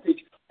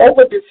advantage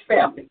over this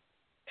family.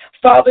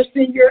 Father,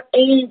 send your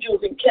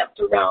angels encamped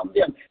around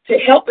them to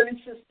help and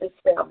assist this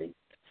family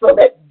so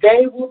that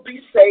they will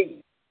be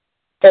saved.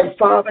 And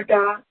Father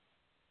God,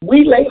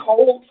 we lay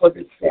hold for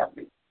this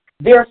family,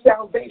 their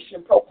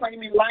salvation,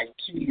 proclaiming life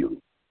to you.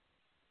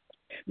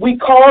 We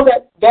call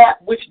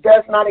that which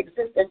does not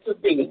exist into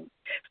being,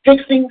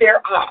 fixing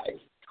their eyes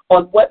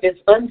on what is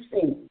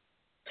unseen.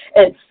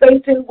 And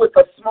Satan, with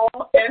a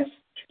small s,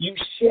 you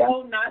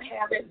shall not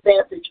have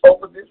advantage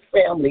over this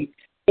family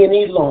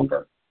any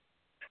longer,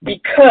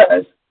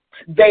 because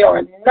they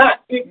are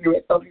not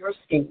ignorant of your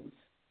schemes.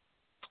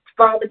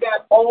 Father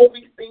God, all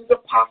these things are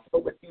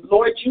possible with you.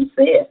 Lord, you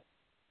said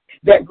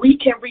that we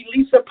can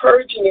release a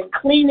purging and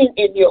cleaning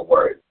in your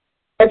word.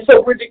 And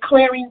so we're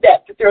declaring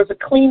that there's a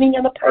cleaning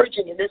and a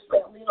purging in this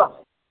family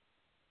life,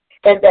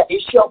 and that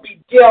it shall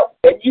be dealt,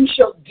 and you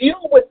shall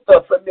deal with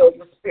the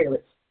familiar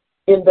spirits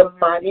in the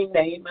mighty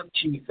name of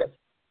Jesus.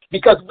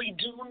 Because we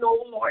do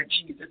know, Lord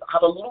Jesus,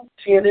 out of Luke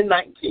 10 and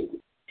 19,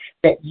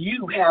 that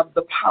you have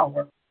the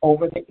power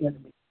over the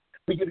enemy.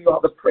 We give you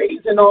all the praise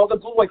and all the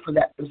glory for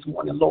that this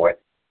morning, Lord,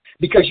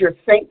 because your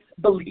saints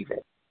believe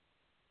it.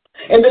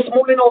 And this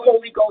morning, oh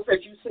Holy Ghost,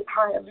 as you sit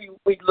high and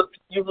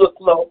you look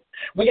low,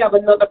 we have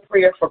another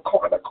prayer for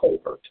Carter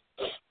Colbert.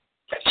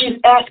 She's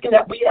asking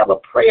that we have a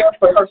prayer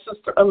for her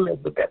sister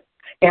Elizabeth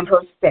and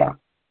her staff.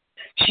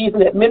 She's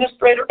an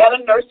administrator at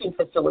a nursing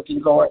facility,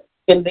 Lord,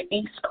 in the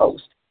East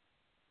Coast,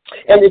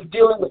 and is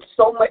dealing with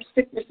so much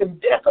sickness and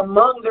death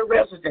among the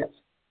residents.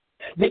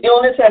 The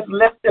illness has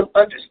left them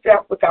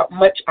understaffed without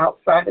much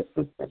outside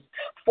assistance,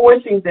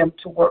 forcing them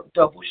to work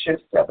double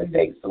shifts 7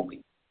 days a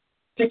week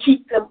to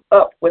keep them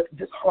up with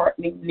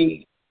disheartening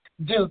need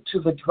due to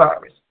the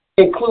virus,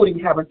 including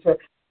having to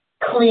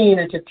clean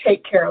and to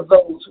take care of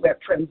those who have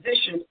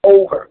transitioned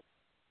over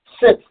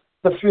since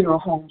the funeral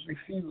homes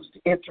refused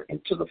to enter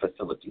into the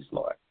facilities,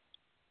 Lord.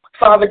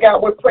 Father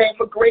God, we're praying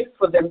for grace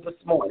for them this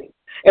morning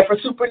and for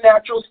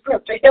supernatural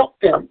strength to help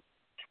them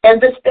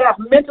and the staff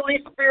mentally,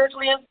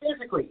 spiritually, and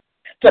physically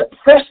to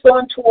press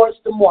on towards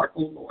the mark,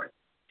 oh Lord.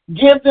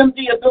 Give them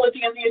the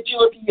ability and the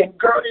agility and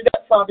gird it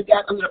up, Father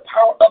God, under the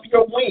power of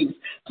your wings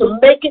to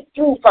make it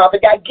through, Father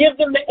God. Give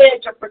them the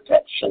edge of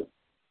protection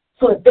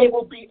so that they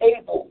will be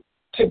able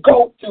to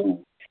go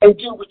through and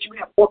do what you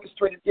have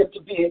orchestrated them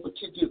to be able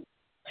to do.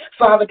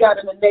 Father God,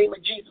 in the name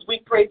of Jesus, we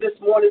pray this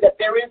morning that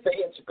there is a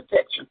hedge of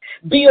protection.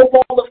 Be a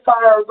wall of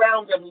fire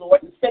around them,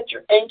 Lord, and set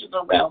your angels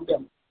around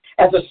them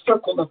as a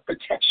circle of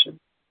protection.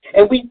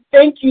 And we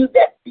thank you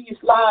that these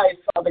lives,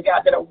 Father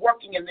God, that are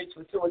working in this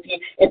facility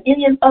and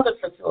any other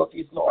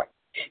facilities, Lord,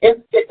 if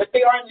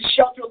they are in the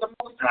shelter of the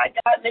Most High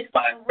God and they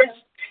find rest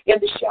in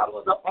the shadow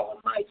of the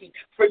Almighty,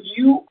 for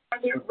you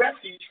are their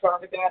refuge,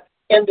 Father God,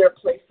 and their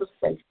place of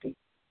safety.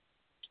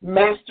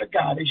 Master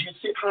God, as you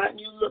sit high and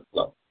you look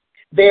low,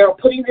 they are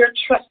putting their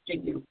trust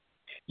in you.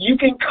 You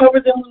can cover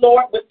them,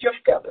 Lord, with your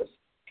feathers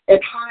and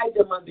hide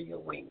them under your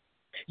wings.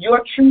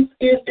 Your truth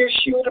is their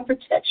shield of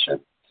protection.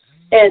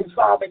 And,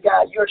 Father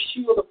God, your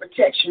shield of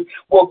protection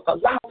will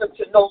allow them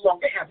to no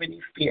longer have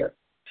any fear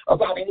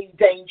about any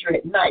danger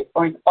at night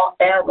or an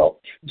arrow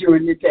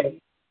during the day.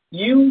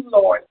 You,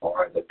 Lord,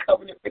 are the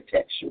covenant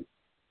protection.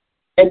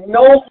 And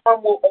no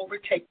harm will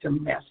overtake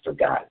them, Master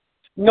God.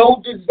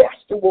 No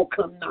disaster will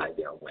come nigh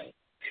their way.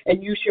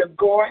 And you shall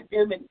guard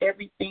them in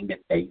everything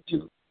that they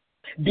do.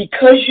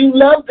 Because you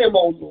love them,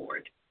 O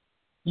Lord,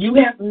 you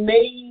have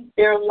made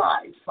their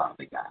lives,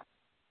 Father God.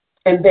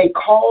 And they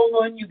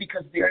call on you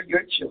because they're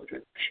your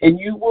children. And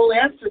you will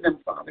answer them,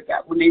 Father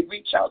God, when they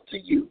reach out to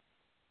you.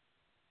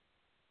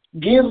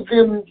 Give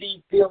them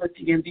the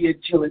ability and the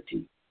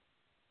agility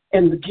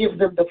and give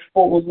them the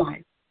full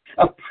life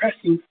of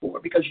pressing for,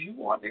 because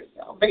you are their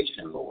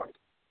salvation, Lord.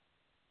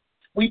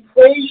 We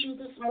praise you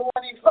this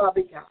morning,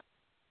 Father God,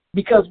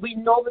 because we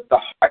know that the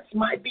hearts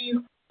might be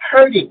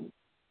hurting,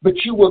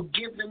 but you will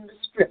give them the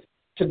strength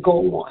to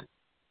go on,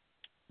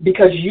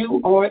 because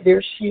you are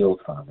their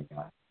shield, Father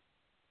God.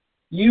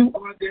 You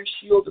are their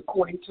shield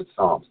according to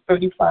Psalms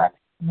 35,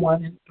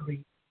 1 and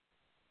 3.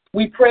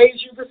 We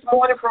praise you this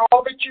morning for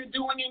all that you're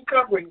doing in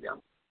covering them.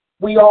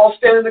 We all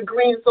stand in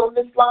agreement on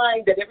this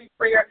line that every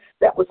prayer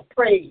that was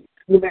prayed,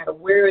 no matter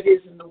where it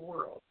is in the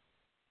world,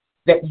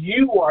 that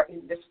you are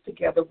in this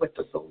together with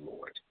us, O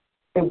Lord.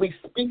 And we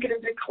speak it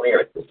and declare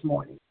it this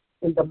morning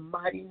in the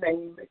mighty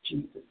name of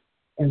Jesus.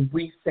 And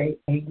we say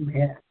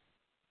amen.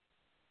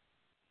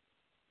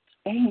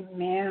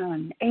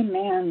 Amen.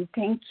 Amen.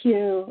 Thank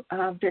you,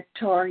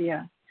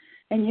 Victoria.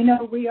 And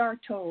we are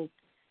told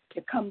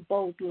to come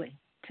boldly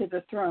to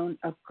the throne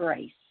of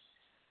grace.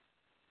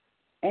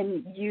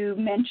 And you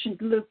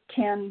mentioned Luke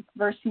 10,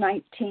 verse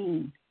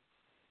 19.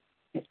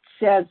 It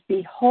says,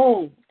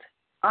 "Behold,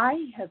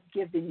 I have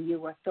given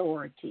you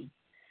authority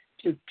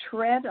to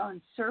tread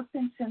on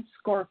serpents and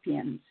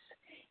scorpions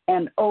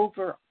and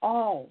over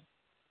all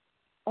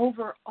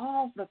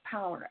the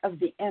power of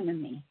the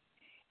enemy,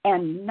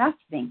 and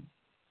nothing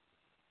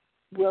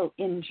will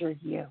injure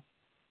you."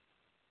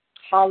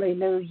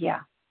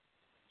 Hallelujah.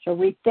 So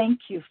we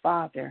thank you,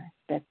 Father,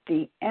 that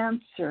the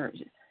answer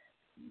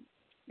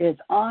is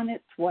on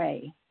its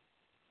way,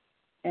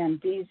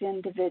 and these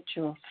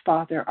individuals,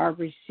 Father, are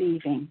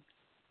receiving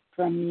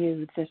from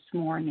you this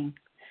morning.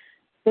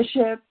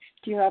 Bishop,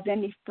 do you have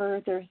any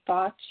further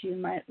thoughts you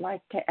might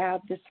like to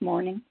add this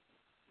morning?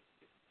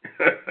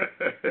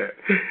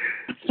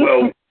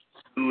 Well,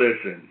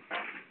 listen,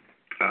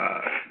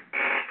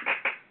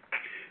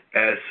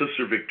 as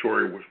Sister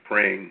Victoria was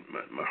praying,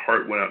 my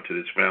heart went out to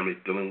this family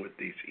dealing with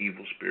these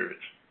evil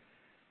spirits.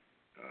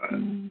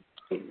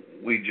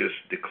 We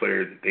just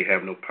declared that they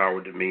have no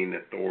power, dominion,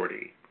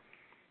 authority.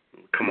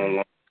 Come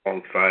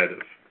alongside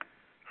of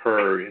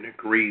her and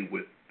agree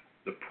with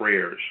the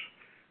prayers.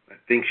 I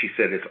think she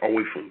said it's all the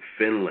way from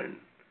Finland.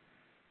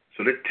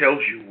 So that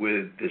tells you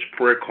where this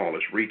prayer call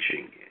is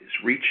reaching.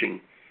 It's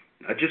reaching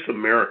not just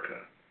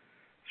America.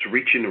 It's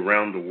reaching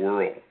around the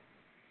world.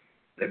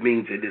 That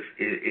means it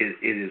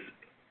is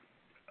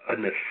a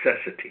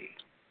necessity.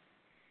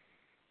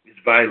 It's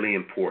vitally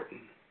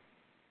important.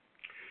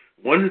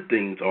 One of the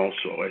things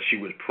also, as she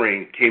was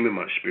praying, came in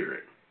my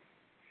spirit.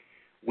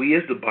 We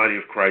as the body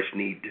of Christ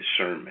need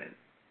discernment.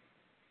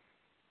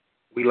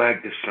 We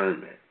lack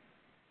discernment.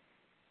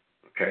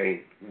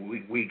 Okay?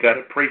 We got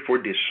to pray for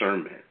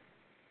discernment.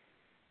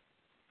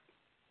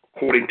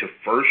 According to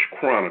 1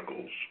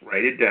 Chronicles,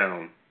 write it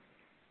down,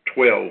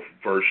 12,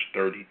 verse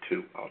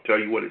 32. I'll tell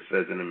you what it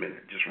says in a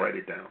minute. Just write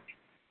it down.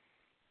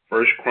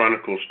 1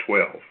 Chronicles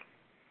 12,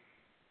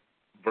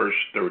 verse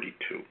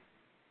 32.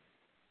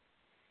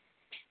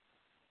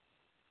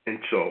 And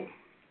so,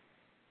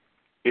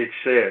 it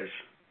says,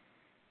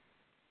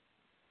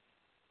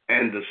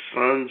 "And the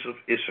sons of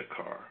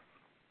Issachar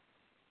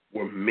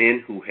were men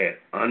who had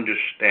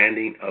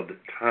understanding of the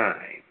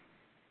time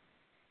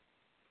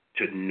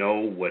to know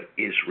what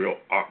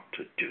Israel ought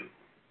to do."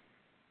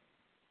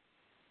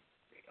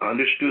 They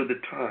understood the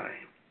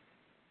time,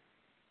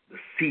 the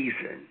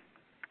season,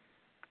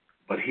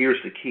 but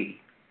here's the key.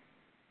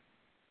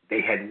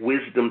 They had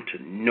wisdom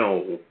to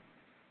know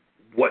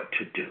what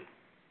to do.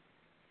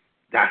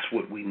 That's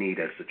what we need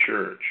as the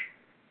church.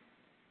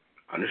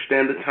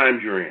 Understand the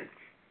times you're in.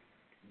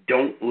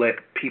 Don't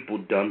let people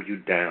dumb you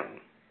down.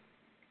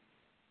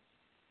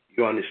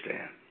 You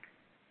understand?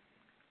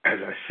 As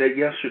I said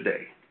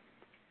yesterday,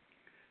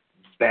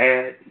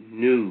 bad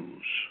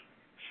news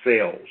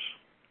sells.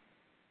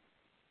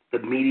 The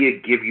media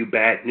give you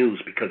bad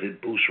news because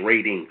it boosts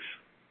ratings.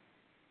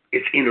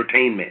 It's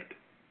entertainment.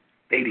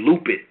 They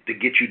loop it to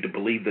get you to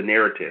believe the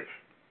narrative.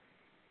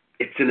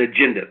 It's an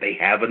agenda. They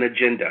have an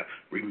agenda.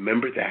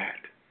 Remember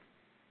that.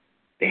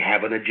 They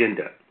have an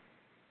agenda.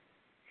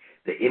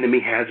 The enemy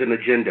has an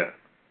agenda.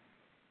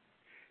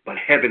 But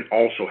heaven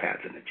also has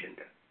an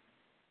agenda.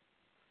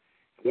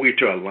 We're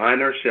to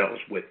align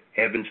ourselves with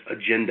heaven's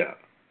agenda.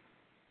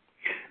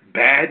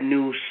 Bad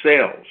news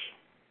sells.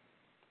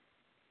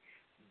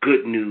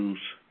 Good news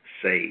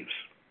saves.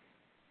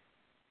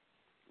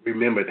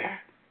 Remember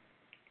that.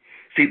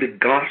 See, the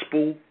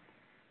gospel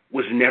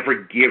was never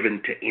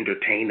given to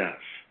entertain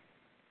us.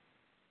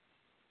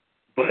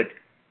 But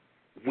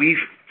we've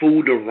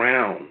fooled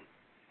around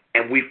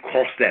and we've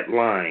crossed that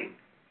line.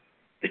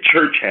 The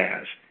church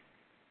has.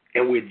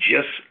 And we're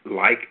just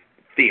like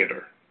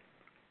theater,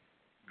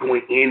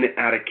 going in and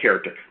out of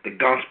character. The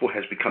gospel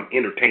has become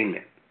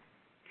entertainment.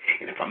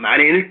 And if I'm not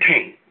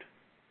entertained,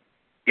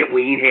 then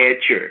we ain't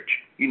had church.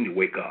 You need to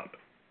wake up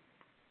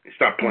and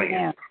stop playing.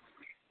 Amen.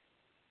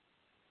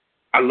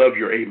 I love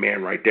your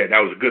amen right there. That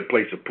was a good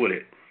place to put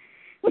it.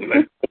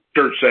 Let the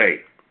church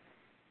say,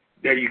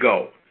 there you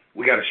go.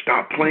 We got to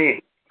stop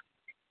playing.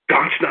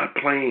 God's not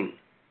playing.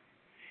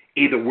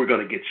 Either we're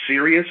going to get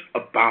serious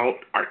about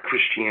our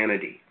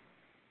Christianity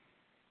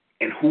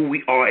and who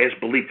we are as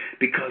believers,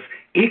 because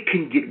it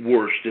can get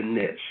worse than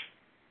this.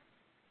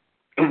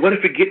 And what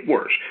if it get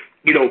worse?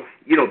 You know,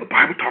 the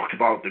Bible talks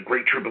about the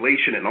great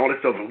tribulation and all that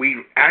stuff, and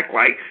we act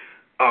like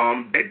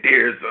that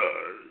there's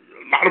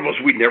a lot of us,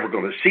 we're never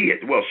going to see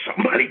it. Well,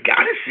 somebody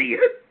got to see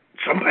it.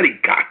 Somebody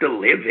got to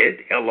live it.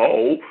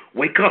 Hello,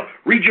 wake up.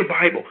 Read your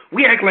Bible.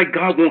 We act like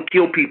God won't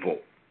kill people.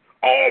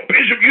 Oh,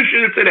 Bishop, you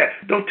shouldn't say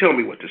that. Don't tell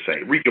me what to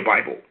say. Read your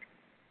Bible.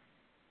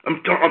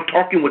 I'm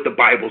talking what the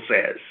Bible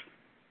says.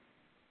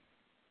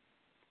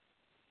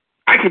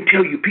 I can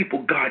tell you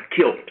people God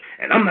killed,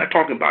 and I'm not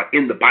talking about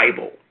in the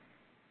Bible.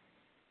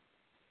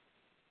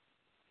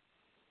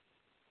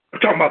 I'm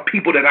talking about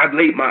people that I've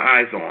laid my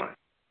eyes on.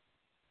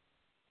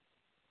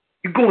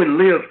 You go and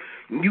live,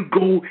 you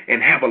go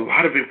and have a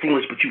lot of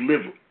influence, but you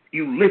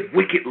live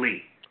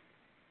wickedly.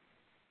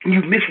 And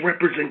you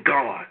misrepresent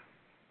God.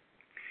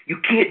 You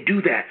can't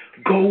do that.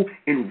 Go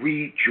and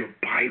read your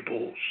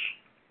Bibles.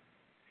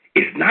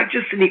 It's not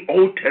just in the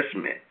Old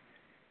Testament.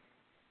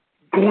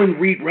 Go and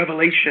read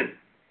Revelation.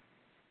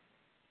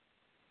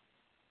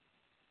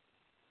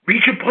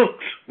 Read your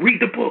books.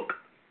 Read the book.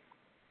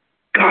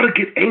 God will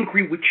get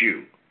angry with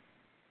you.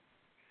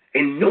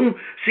 And no,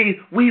 see,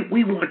 we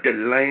want the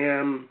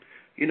Lamb,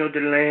 the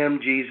Lamb,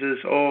 Jesus,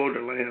 oh,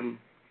 the Lamb.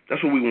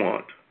 That's what we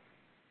want.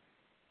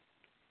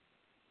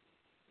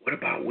 What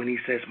about when he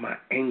says, my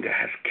anger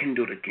has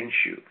kindled against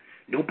you?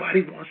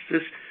 Nobody wants to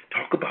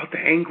talk about the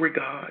angry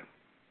God.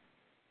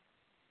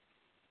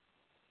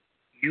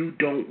 You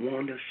don't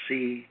want to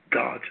see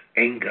God's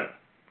anger.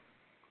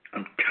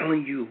 I'm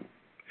telling you.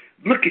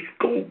 Look at,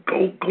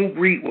 go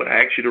read what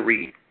I asked you to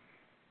read.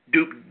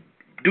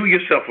 Do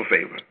yourself a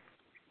favor.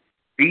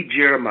 Read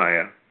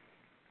Jeremiah,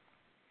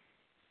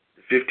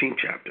 the 15th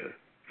chapter,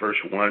 verse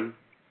 1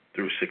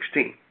 through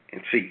 16,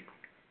 and see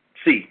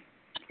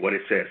what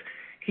it says.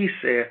 He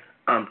said,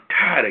 I'm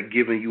tired of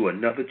giving you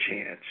another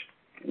chance.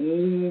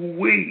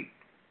 Ooh-wee.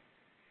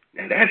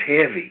 Now that's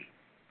heavy.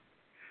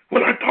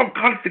 Well, I thought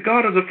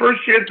God is the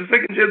first chance, the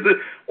second chance.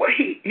 Well,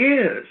 he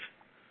is.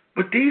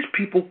 But these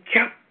people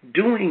kept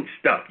doing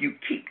stuff. You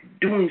keep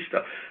doing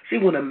stuff. See,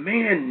 when a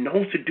man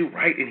knows to do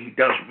right and he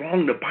does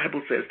wrong, the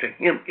Bible says to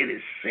him it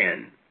is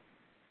sin.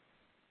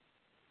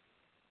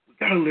 We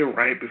got to live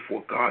right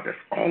before God. That's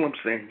all I'm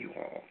saying, you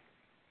all.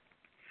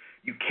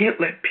 You can't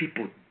let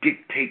people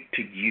dictate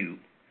to you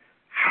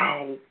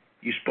how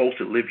you're supposed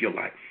to live your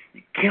life.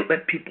 You can't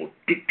let people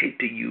dictate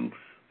to you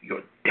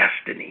your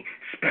destiny,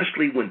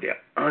 especially when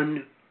they're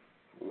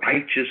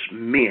unrighteous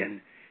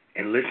men.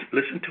 And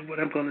listen to what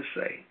I'm going to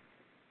say.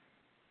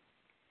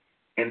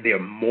 And they're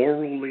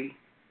morally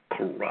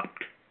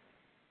corrupt.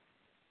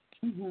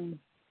 Mm-hmm. You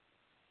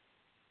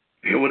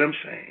hear what I'm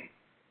saying?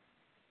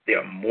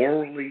 They're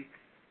morally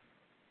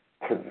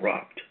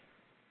corrupt.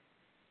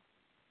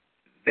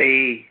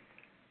 They,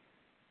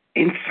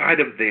 inside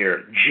of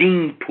their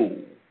gene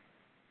pool,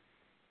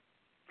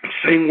 I'm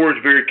saying words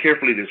very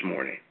carefully this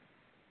morning,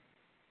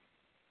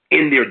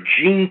 in their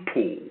gene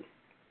pool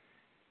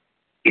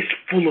is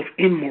full of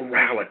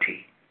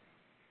immorality.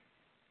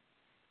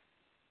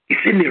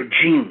 It's in their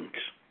genes.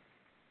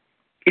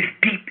 It's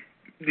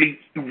deeply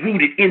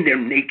rooted in their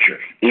nature,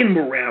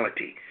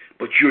 immorality.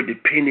 But you're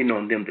depending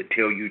on them to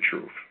tell you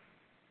truth.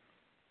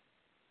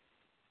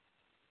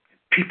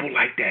 People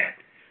like that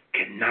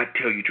cannot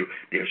tell you truth.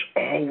 There's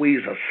always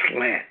a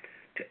slant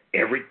to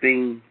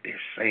everything they're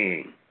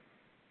saying.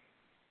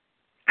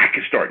 I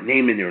can start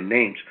naming their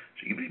names.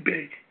 So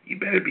you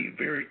better be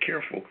very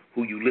careful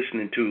who you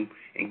listening to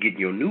and getting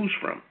your news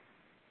from.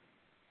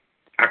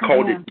 I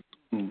called it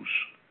news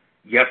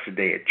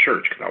yesterday at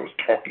church because I was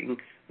talking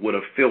with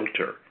a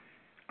filter.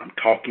 I'm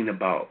talking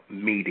about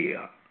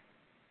media.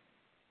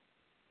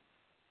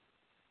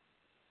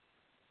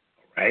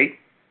 All right?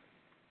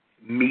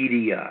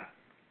 Media.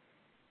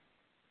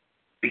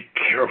 Be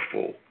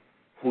careful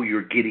who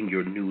you're getting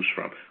your news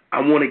from. I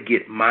want to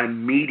get my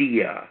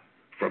media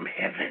from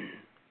heaven.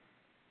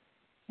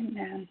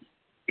 Amen.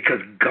 Because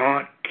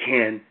God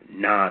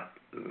cannot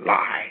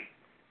lie.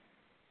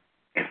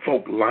 And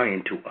folk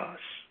lying to us.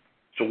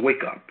 So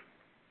wake up.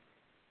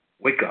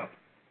 Wake up.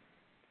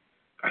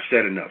 I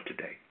said enough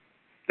today.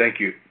 Thank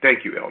you.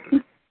 Thank you,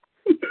 Elder.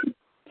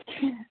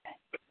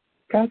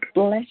 God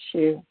bless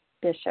you,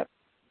 Bishop.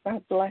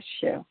 God bless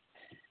you.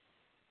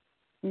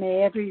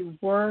 May every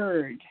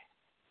word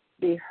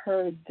be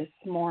heard this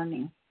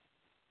morning.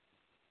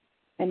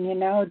 And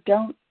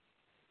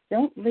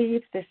don't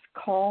leave this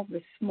call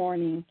this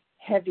morning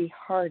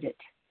heavy-hearted,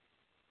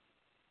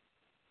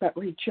 but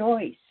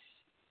rejoice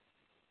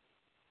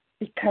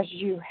because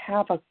you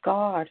have a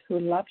God who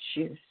loves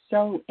you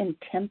so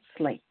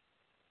intensely.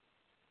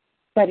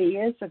 But he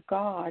is a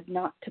God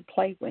not to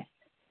play with.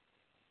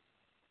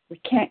 We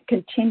can't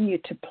continue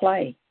to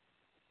play.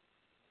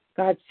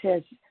 God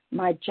says,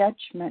 my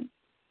judgment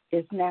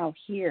is now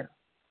here.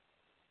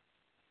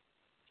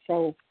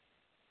 So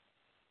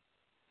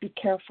be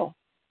careful.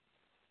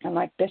 And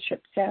like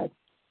Bishop said,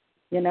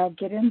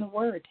 get in the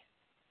Word.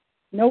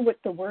 Know what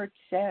the Word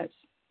says.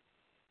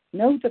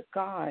 Know the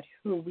God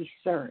who we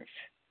serve.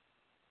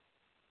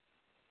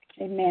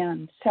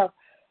 Amen. So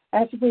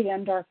as we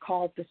end our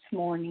call this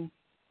morning,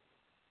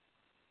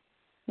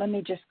 let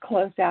me just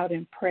close out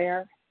in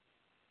prayer.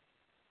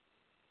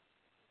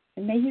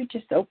 And may you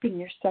just open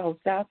yourselves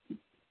up.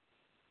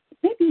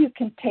 Maybe you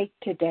can take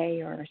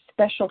today or a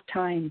special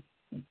time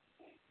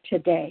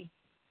today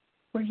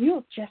where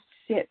you'll just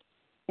sit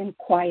in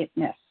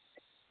quietness.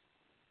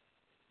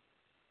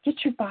 Get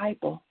your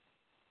Bible.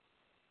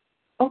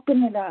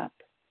 Open it up.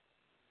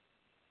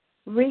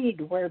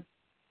 Read where,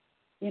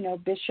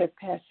 Bishop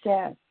has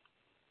said.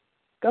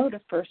 Go to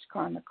 1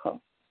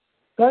 Chronicles.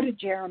 Go to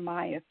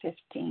Jeremiah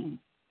 15.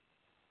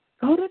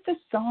 Go to the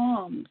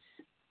Psalms.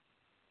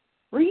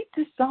 Read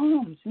the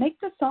Psalms. Make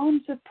the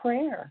Psalms a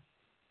prayer.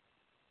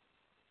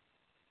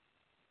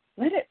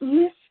 Let it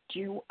lift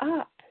you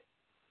up.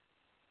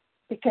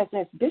 Because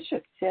as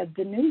Bishop said,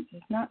 the news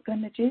is not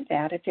going to do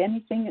that. If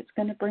anything, it's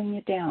going to bring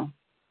you down.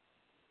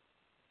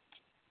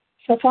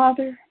 So,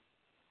 Father,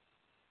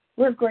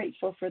 we're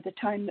grateful for the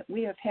time that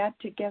we have had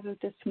together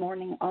this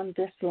morning on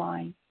this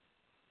line.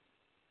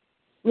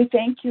 We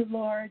thank you,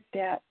 Lord,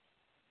 that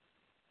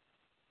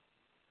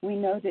we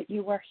know that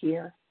you are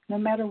here. No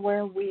matter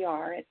where we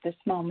are at this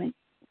moment,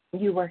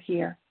 you are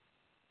here.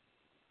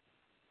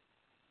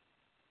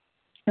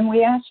 And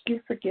we ask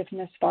your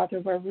forgiveness, Father,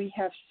 where we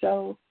have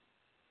so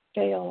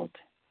failed.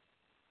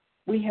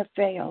 We have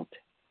failed.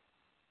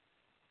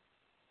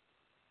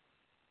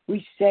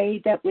 We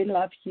say that we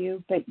love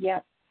you, but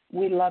yet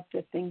we love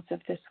the things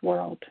of this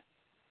world.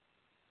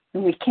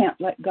 And we can't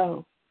let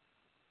go.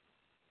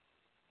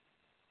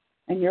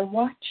 And you're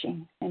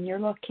watching, and you're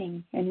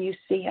looking, and you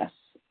see us.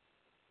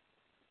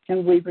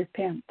 And we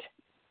repent.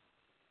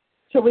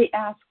 So we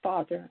ask,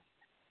 Father,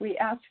 we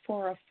ask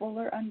for a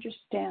fuller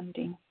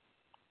understanding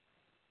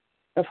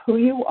of who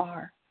you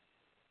are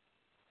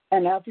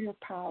and of your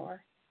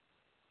power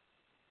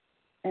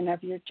and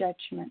of your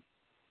judgment.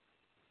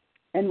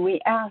 And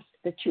we ask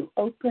that you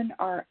open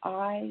our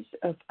eyes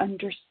of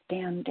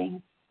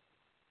understanding.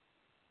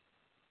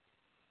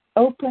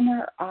 Open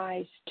our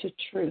eyes to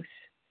truth.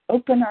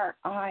 Open our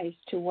eyes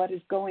to what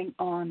is going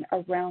on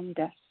around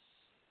us.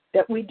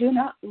 That we do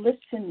not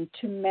listen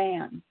to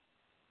man,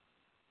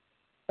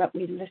 but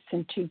we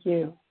listen to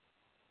you.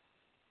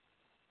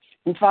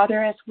 And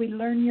Father, as we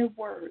learn your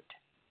word,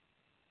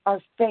 our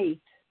faith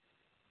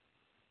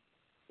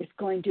is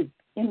going to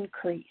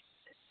increase.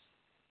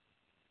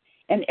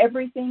 And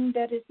everything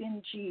that is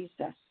in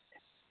Jesus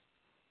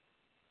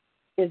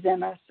is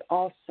in us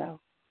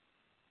also,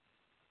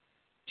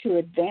 to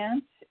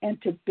advance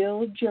and to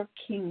build your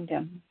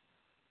kingdom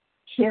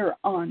here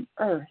on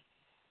earth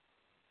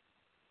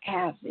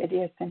as it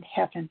is in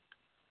heaven.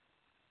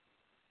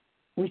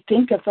 We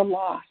think of the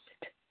lost.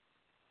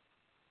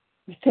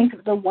 We think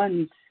of the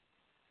ones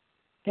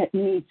that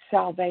need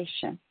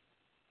salvation.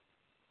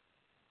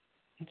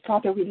 And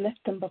Father, we lift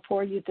them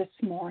before you this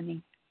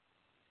morning.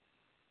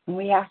 And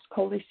we ask,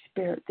 Holy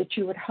Spirit, that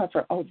you would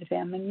hover over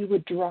them and you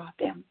would draw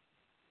them.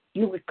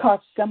 You would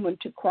cause someone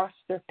to cross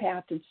their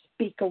path and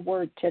speak a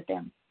word to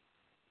them.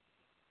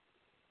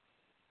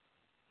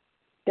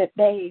 That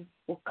they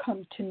will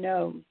come to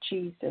know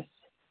Jesus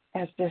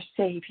as their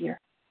Savior.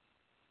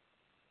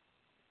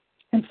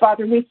 And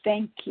Father, we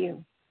thank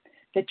you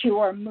that you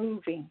are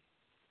moving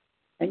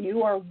and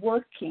you are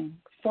working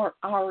for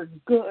our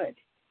good.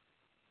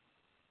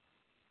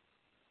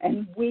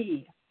 And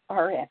we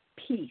are at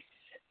peace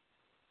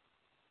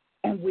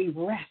and we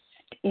rest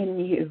in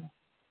you.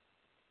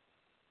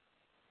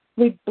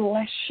 We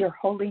bless your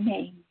holy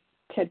name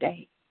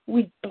today.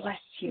 We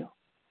bless you.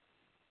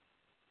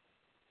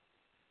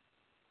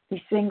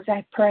 These things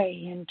I pray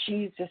in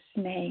Jesus'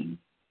 name.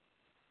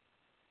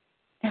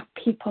 Now,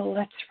 people,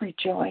 let's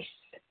rejoice.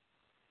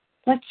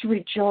 Let's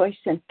rejoice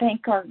and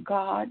thank our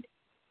God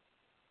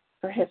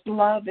for his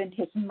love and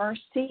his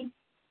mercy,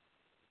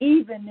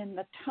 even in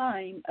the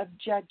time of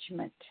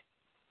judgment.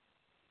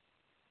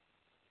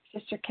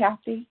 Sister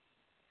Kathy,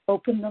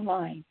 open the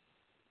line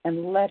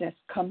and let us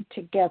come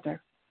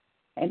together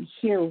and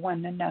hear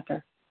one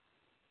another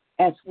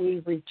as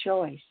we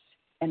rejoice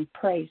and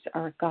praise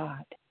our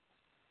God.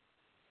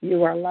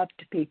 You are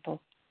loved,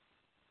 people.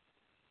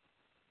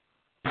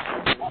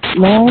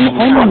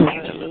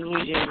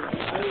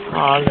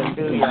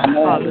 Hallelujah.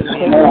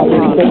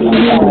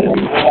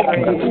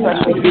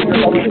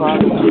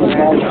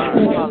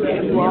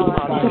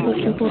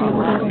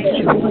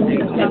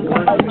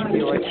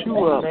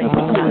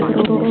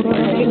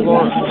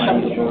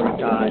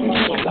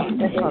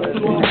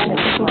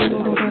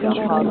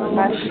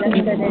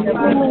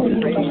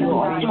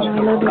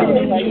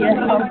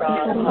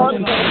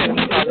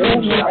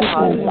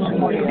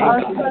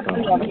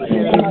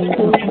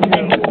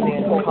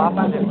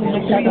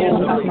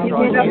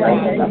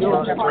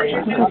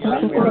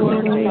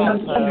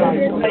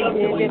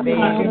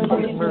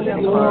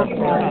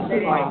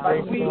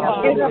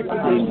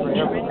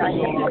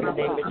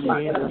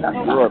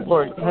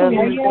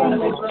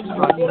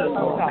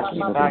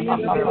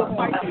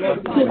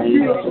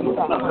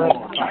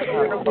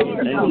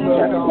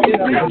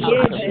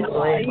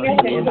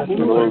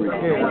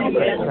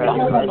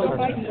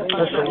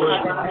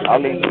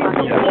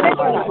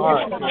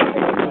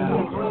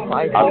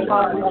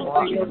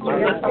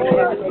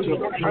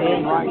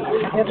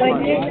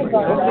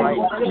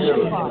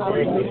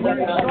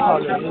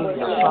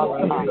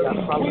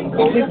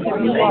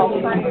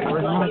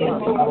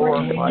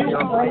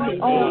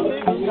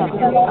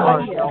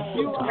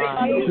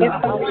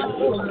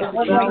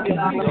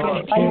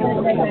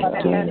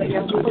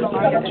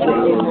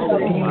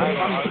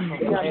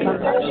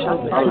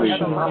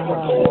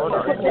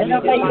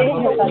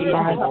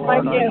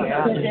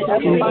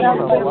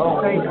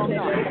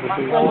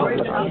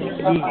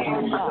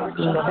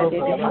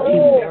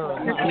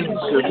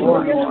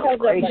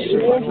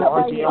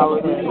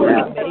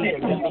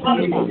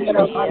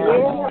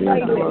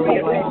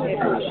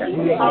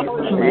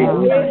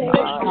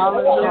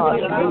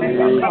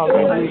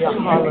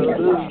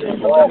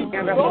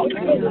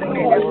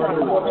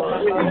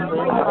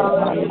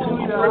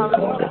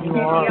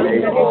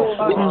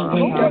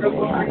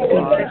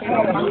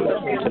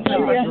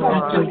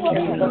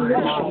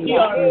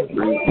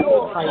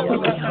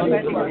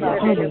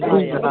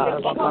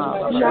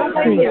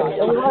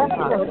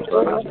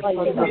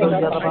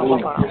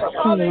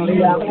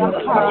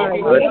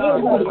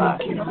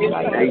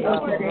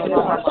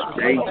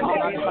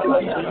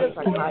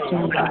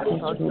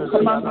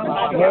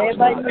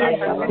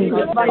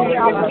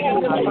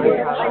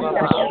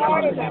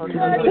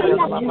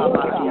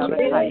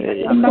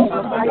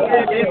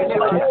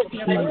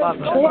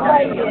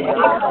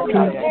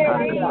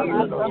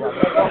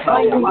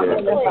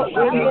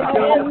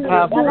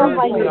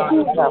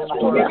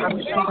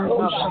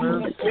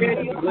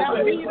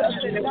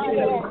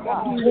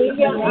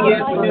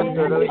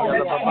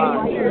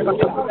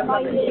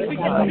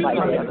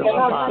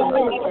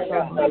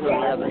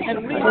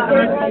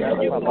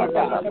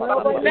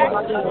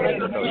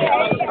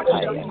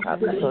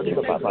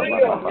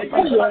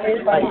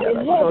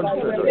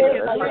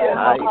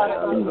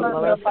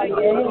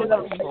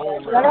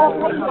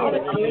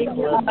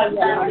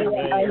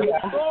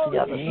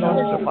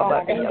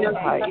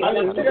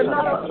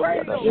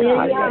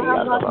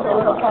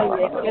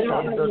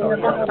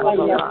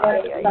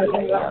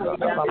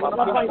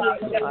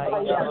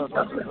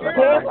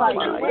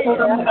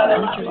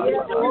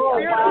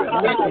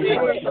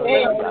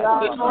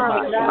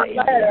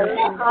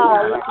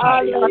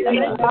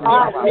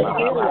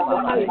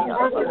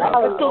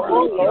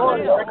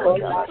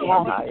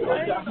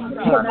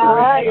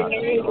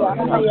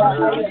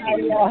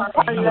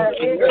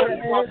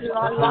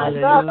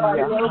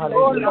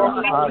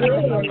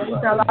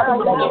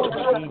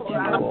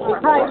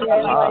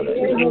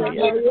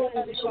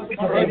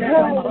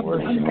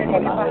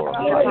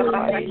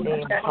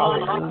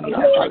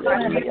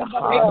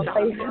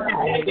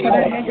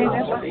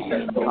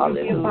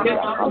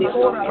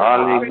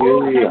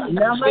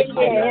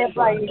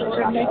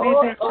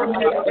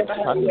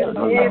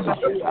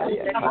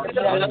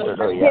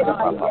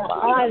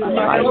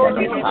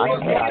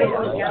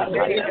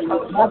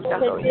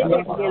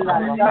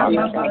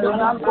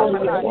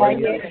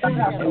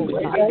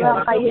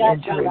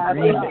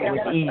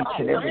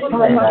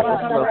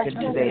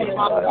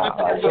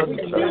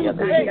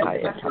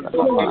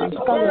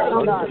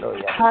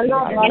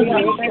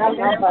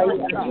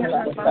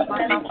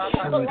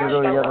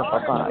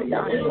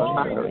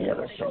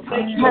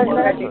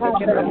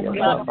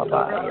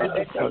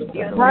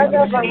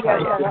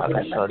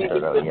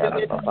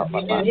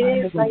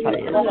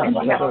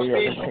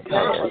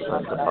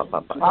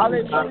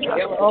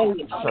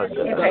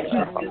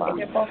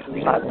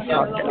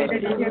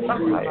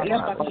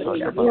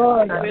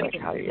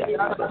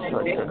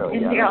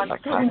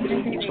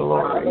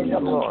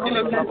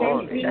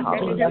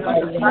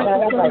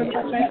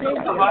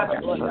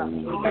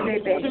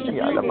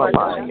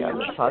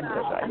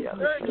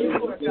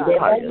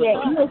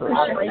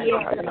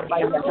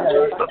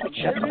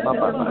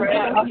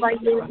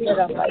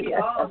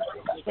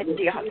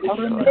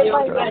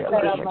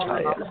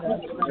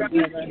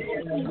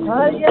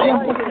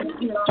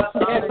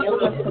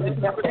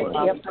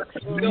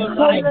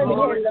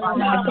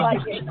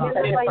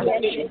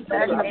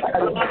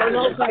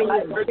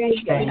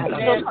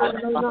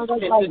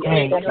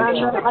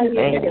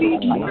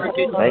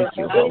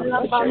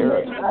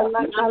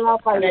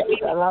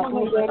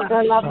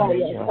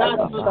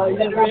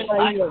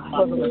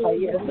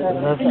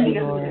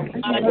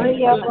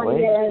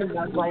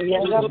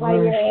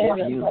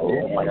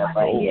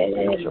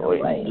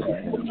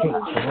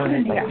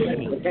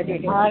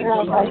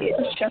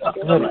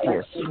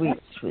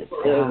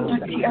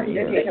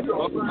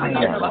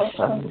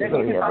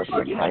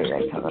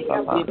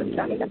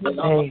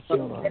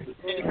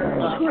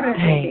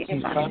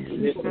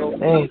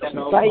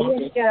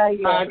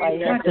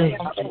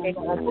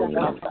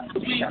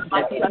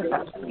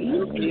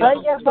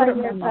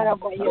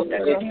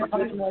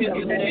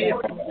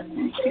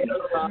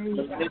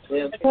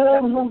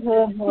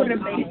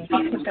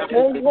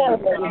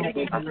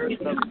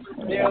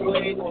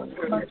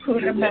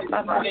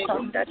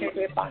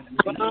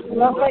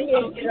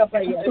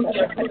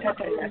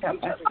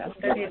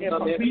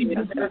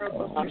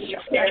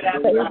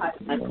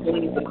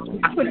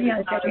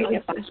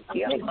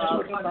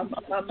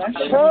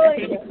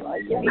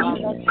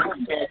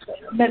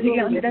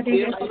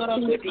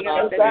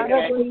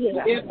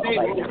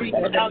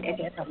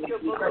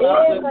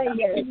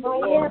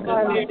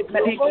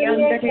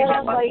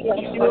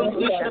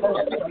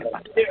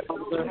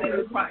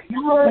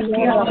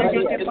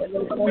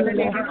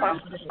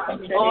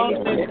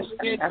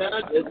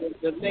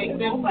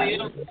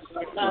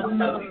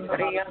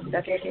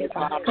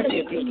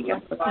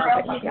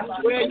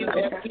 Where you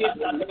have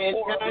given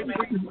mankind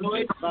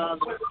rejoice,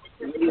 Father.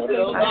 We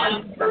will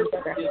have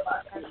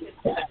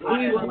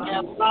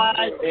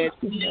lives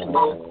and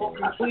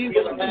we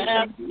will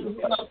have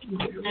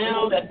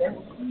now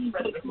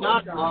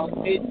not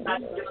always.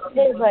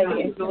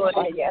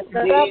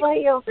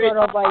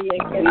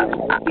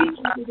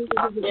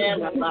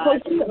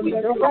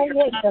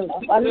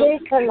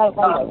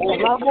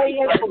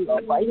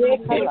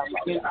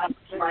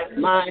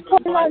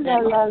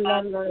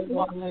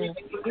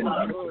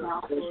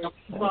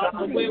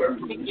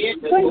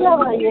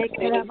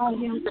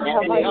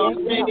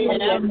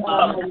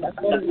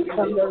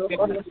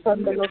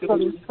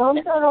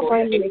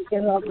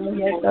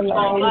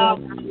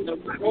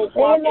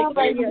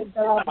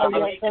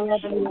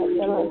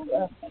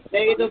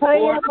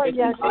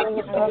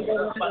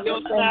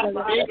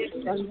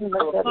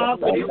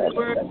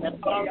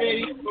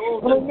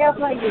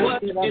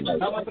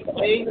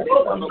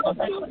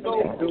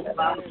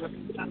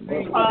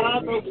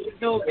 Father, we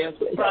know there's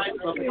a price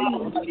from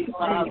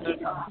Father.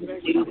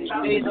 You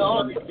paid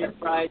all the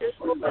price,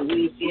 but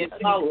we can't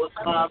follow us,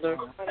 Father.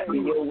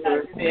 Your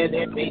word said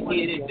that they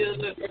did it to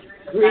the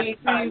great.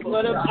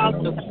 What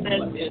about the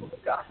blessing?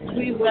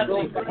 We will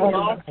go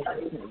off,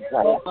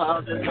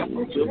 Father.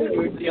 Your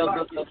word tells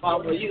us to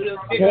follow you to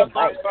pick up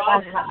our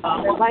cross,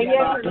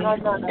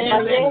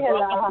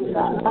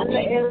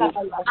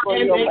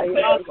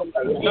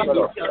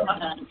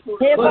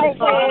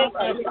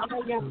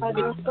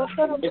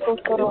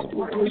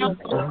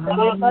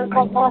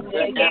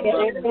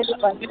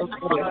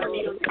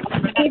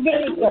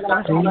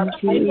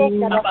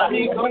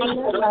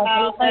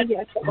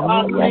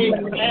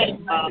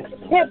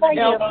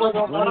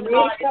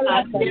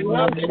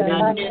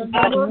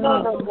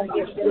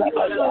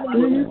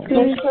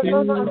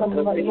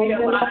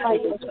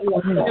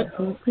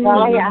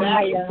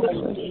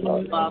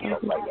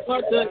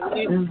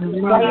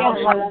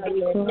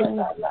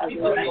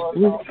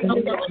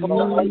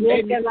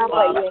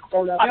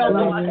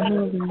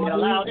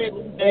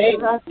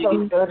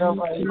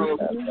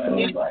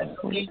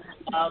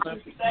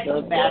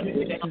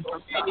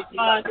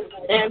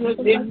 and the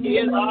victory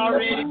is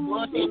already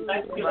won in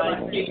Christ.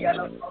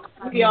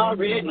 We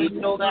already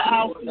know the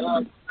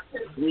outcome.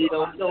 We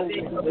don't know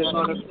when we're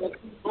going to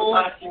go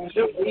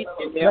to reach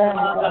in there,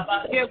 Father.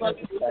 Give us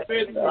the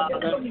strength, Father.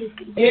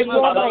 Give us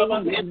the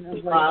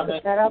Father.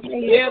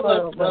 Give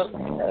us the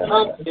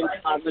unction,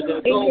 Father,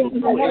 to go in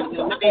the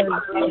name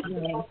of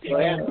Jesus.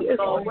 And we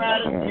go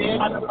right ahead,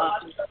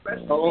 Father. The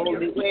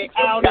only way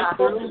out is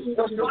through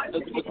the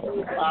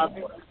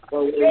Father. So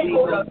we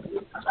know that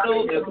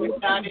we're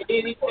not in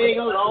anything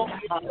alone,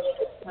 Father.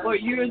 For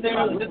you're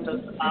there with us,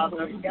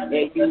 Father. And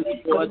you,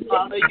 Lord,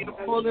 Father, you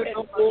pull the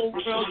whole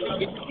world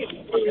together.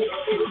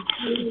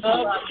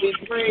 We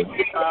praise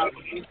you, Father.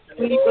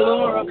 We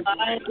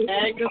glorify and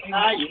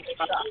magnify you,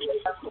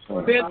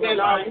 Father. Strengthen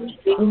our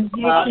weakness,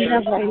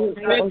 Father.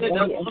 Strengthen the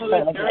full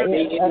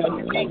journey in the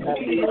name of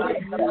Jesus.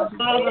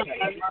 Father, I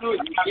know you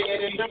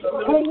get it.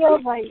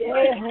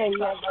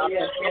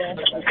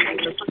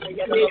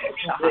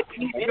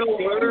 Your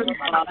word,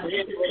 Father,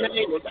 in the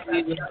name of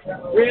Jesus.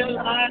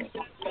 Realize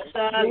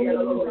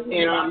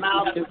in our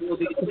mouth it will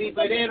be sweet,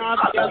 but in our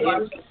belly it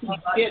will be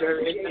bitter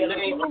in the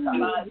name of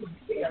Jesus.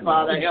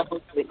 Father, help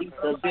us to eat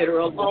the bitter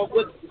along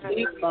with the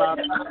sweet,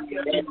 Father,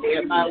 and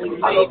thereby we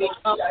may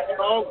become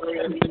stronger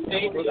in the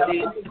name of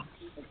Jesus.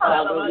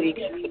 Father, we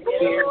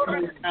hear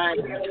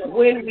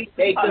when we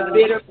take the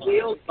bitter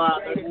pill,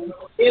 Father,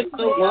 it's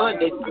the one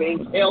that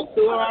brings health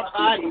to our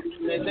bodies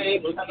in the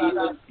name of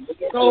Jesus.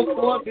 So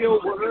forth your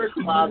word,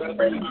 Father.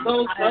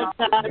 So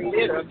sometimes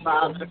bitter,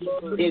 Father,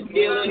 is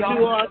healing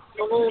to our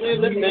soul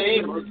in the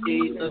name of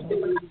Jesus.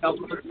 Help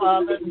us,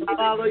 Father, to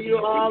follow you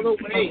all the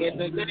way in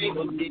the name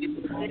of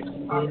Jesus.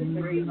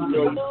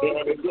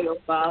 Your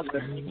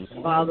Father,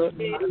 Father,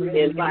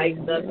 invite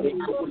us in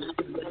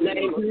the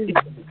name of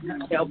Jesus.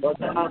 Help us,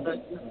 Father,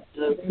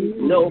 to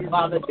know,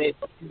 Father, that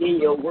in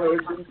your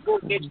word you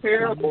spoke in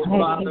parables,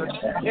 Father.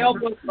 Help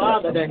us,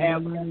 Father, to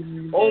have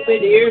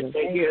open ears to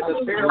hear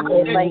the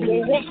parables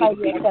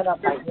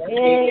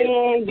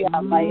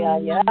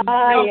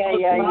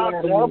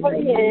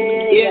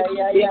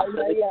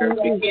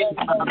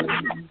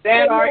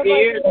that our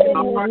ears and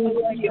our hearts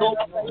be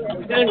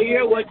open to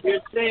hear what you're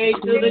saying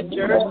to the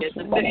church at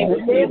the name of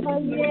Jesus.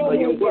 For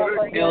your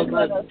word tells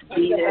us,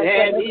 he that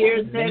has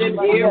ears, let him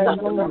hear what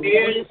the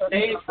Spirit is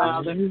saying,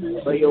 Father.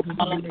 For your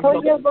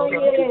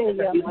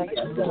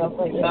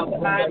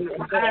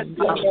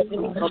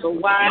the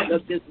wise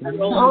of this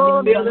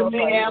world, we feel that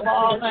we have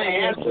all the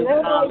answers,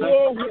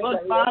 Father.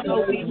 But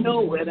Father, we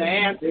know where the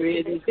answer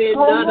is. It's in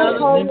none other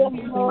than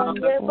you,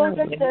 Father.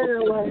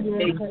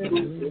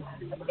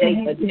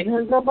 Thank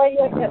you.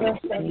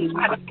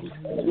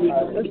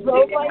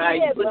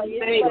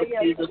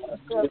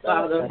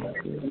 Father,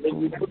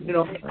 when you put it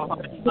on our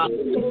heart,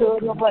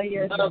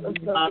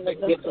 Father,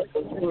 give us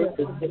the word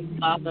to say,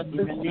 Father,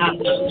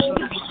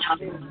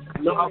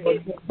 Lord,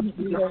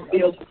 feel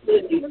good,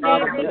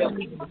 Father, that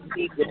we can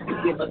see that you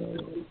give us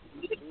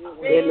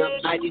in the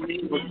mighty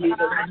name of Jesus.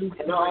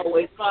 And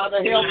always,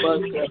 Father, help us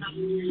to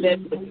let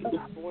the people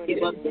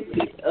give us the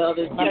peace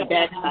others get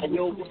back by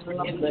your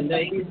word in the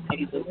name of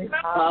Jesus.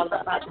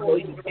 Father, I know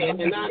you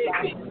can and I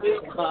know you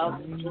will,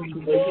 Father.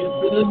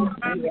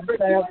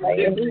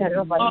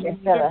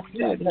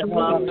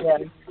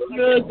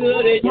 You're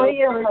good and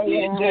your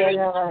mercy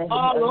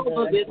all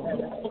over this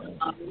world.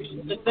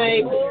 In the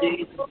name of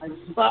Jesus.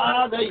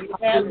 Father, you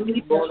have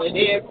people in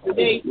every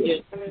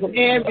nation,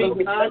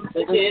 every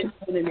continent,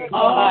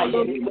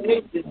 all of the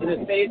places in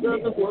the face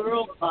of the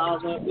world,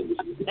 Father.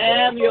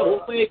 Have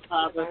your way,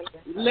 Father.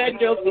 Let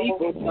your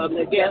people come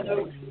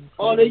together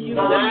on a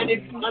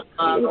united front,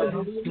 Father.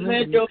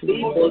 Let your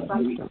people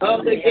come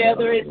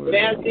together and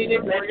fasting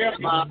in prayer,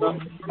 Father,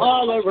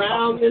 all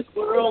around this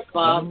world,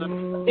 Father.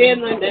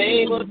 In the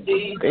name of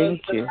Jesus.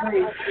 Thank you.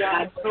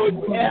 I know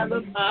you have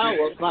the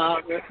power,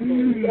 Father.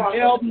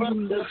 Help us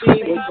to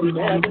see what you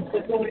have us to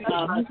do,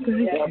 Father.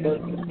 Help us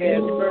to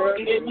stand firm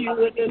in you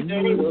in the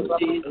name of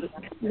Jesus.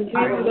 We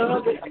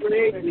love and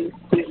praise you.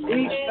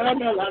 We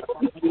kind of like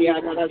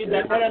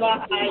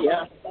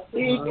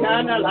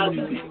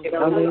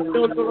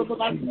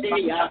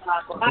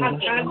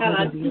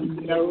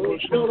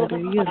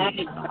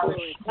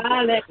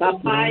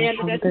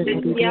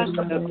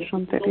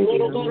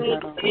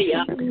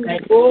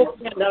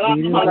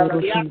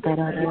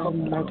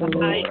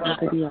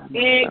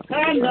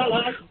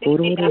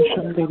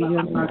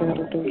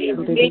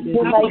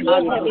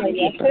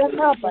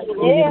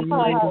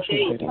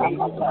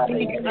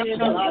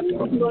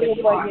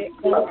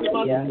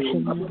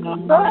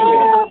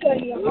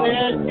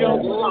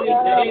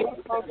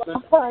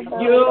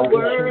you're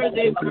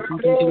worthy.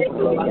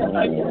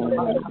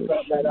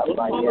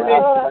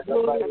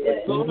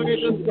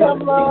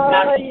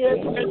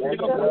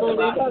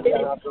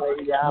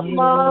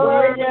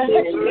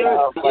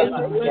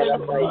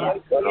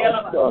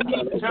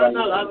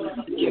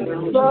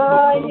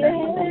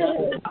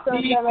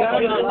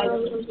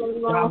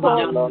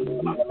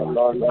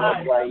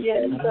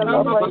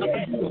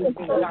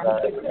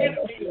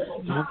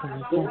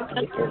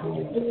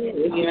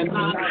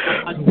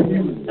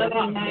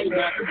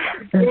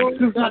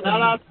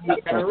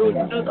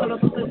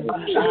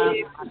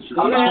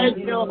 Bless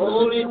your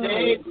holy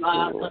name,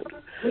 Father.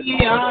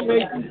 We honor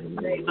you.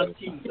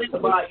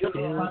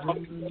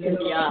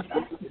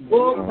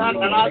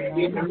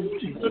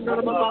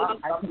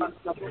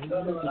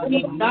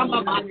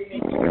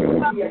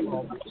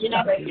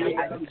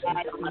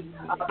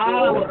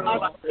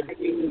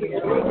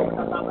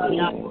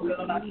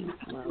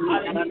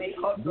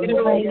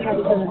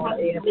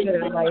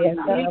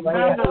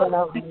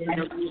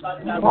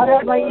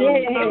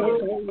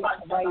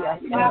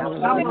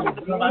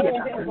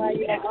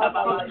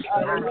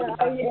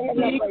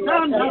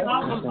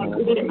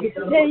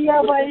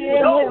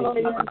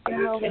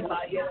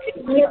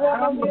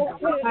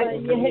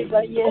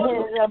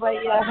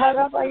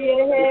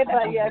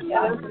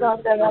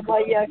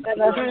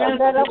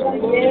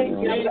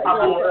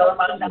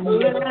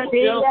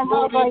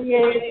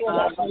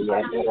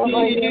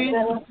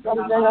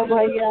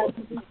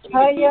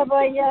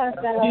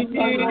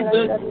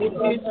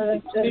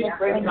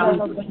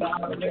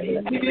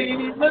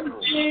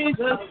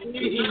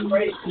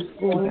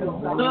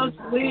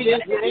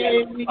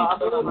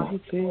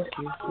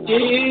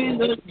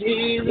 Jesus, Jesus,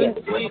 Jesus.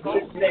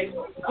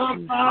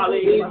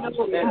 Hallelujah.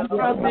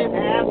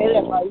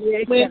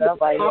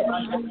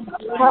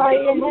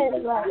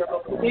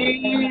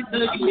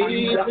 Jesus, Jesus,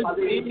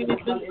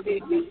 Jesus.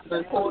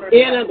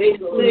 Enemy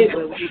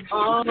slaver, we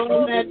call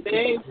on that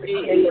name,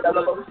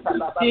 Jesus,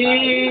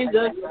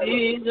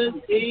 Jesus,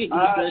 Jesus.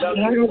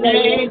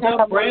 Name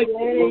of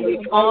breakthrough, we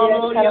call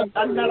on your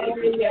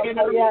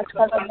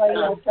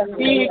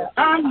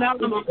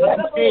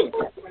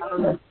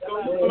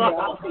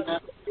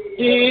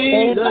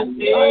Jesus,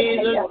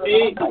 Jesus,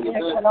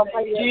 Jesus,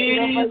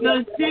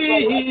 Jesus,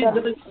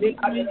 Jesus,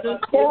 Jesus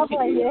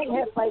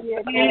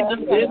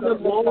in the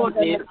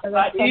morning,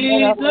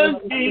 Jesus,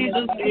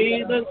 Jesus,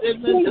 Jesus in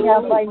the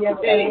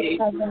noonday,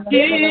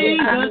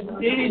 Jesus,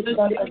 Jesus,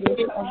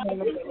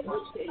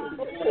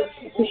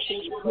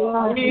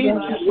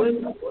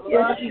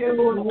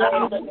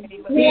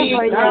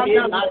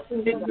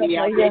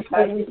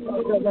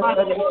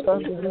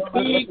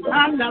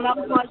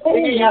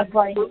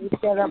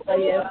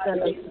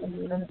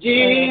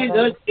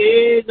 Jesus,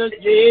 Jesus,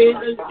 Jesus,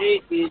 Jesus,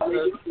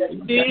 Jesus,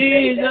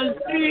 Jesus,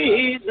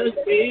 Jesus, Jesus,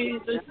 Jesus,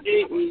 Jesus,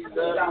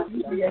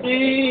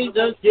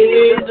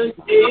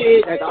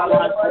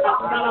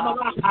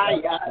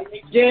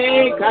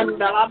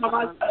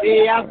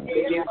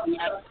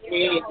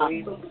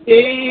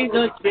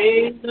 Jesus,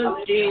 Jesus,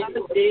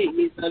 Jesus,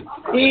 Jesus.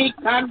 He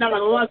can't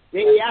allow us to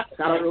say,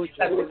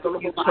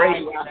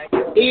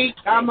 he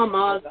come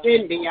among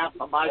India,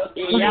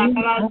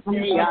 Jesus,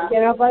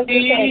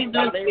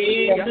 Jesus,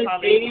 Jesus,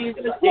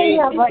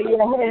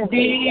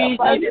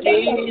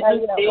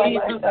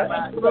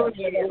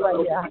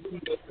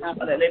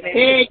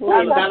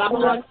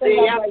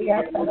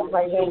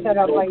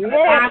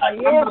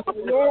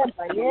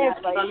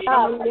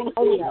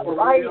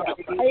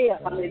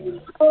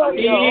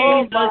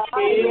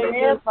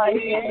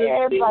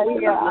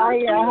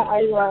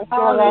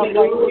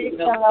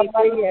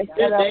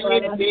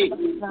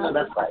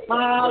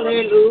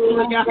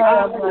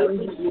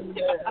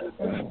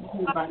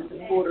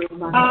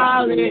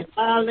 Hallelujah,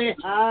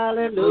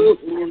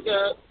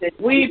 hallelujah.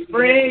 We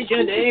praise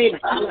your name,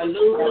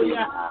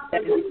 hallelujah.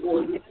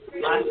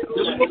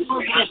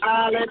 Hallelujah,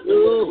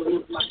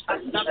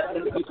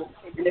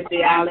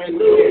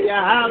 hallelujah,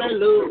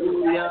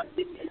 hallelujah.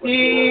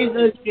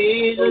 Jesus,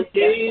 Jesus,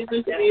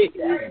 Jesus,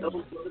 Jesus.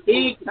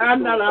 He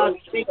can allow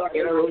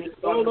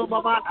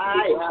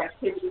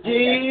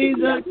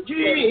Jesus,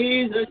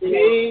 Jesus, Jesus,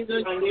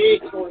 Jesus.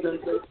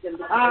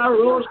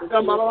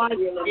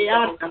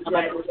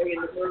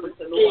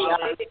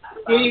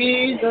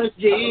 Jesus,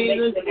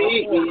 Jesus,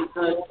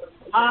 Jesus.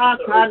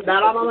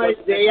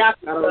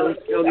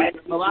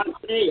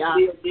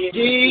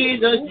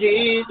 Jesus,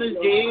 Jesus,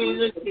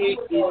 Jesus,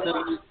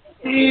 Jesus.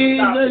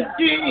 Jesus,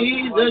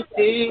 Jesus,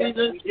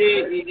 Jesus,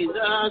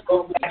 Jesus,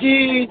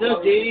 Jesus,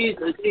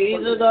 Jesus,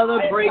 Jesus of the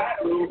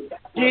breakthrough.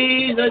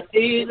 Jesus,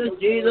 Jesus,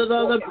 Jesus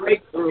of the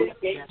breakthrough.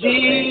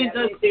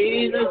 Jesus,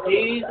 Jesus,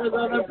 Jesus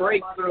of the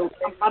breakthrough.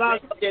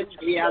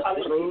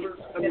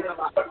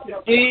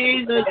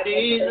 Jesus,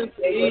 Jesus,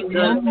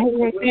 Jesus,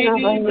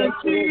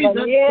 Jesus, Jesus,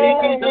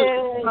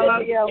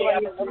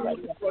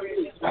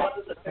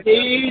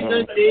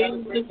 Jesus, Jesus,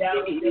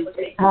 Jesus,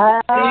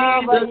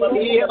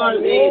 be our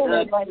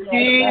leader.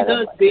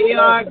 Jesus, be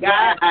our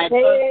guide.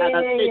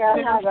 Jesus,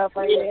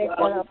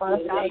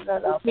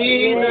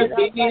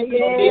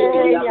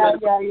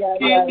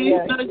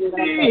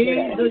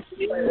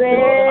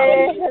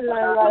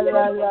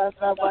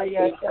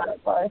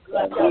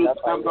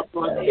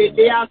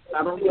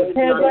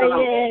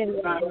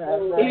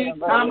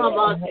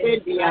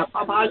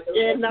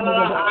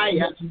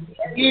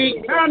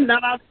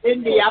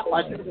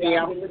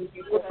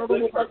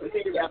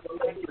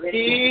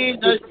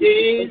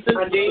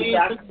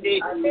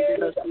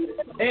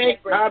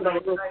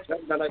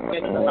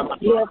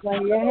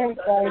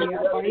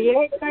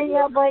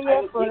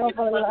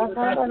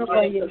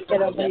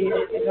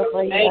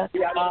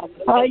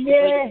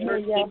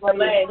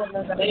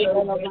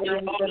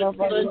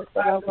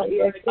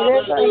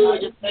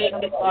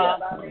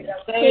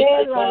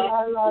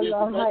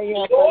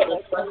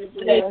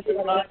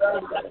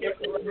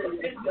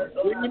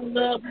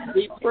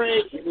 we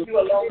praise you.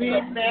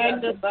 We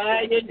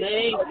magnify your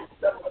name.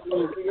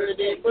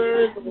 Worthy,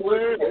 worthy,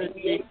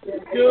 worthy.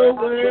 You're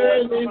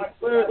worthy,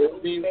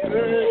 worthy,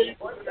 worthy.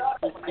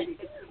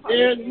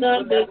 There's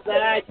none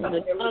beside you,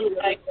 none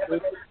like you,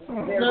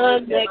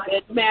 none that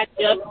can match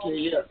up to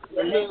you.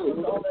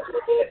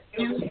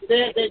 You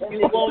said that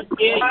you won't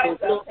get your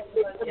glory.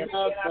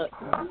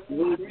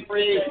 We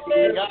praise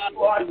you, God.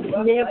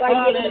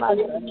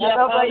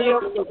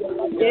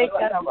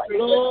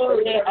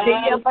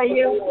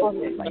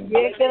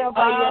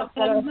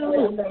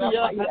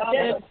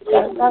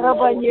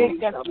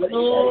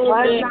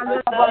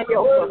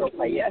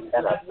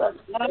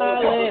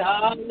 Glory,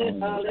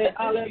 hallelujah,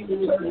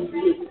 hallelujah.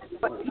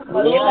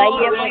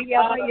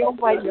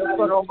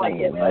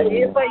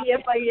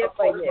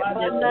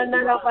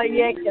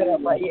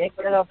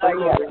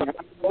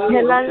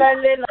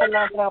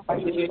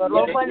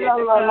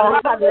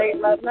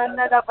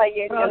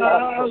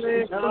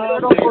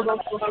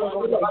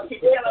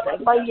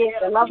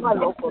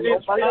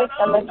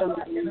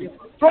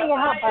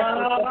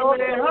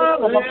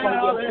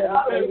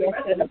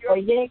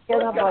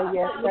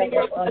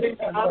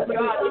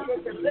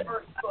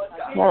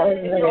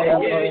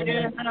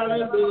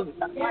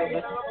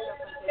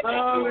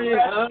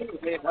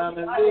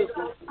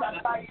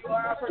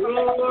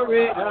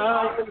 Glory,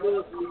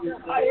 hallelujah.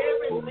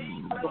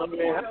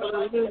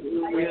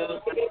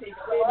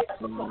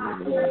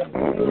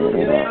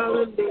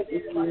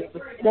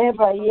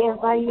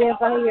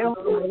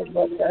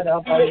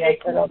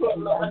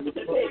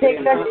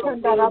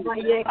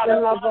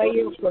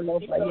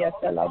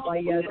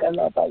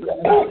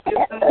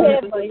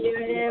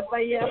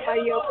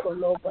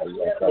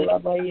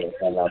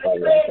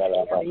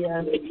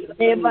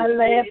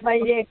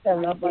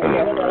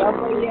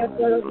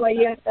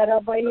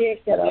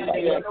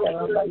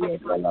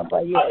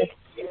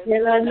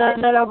 Nela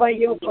nana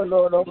bayo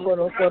koloro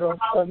koro koro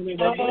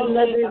sondira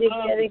nela de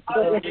kere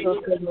koro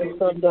soto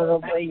sondoro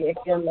baye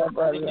kela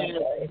bala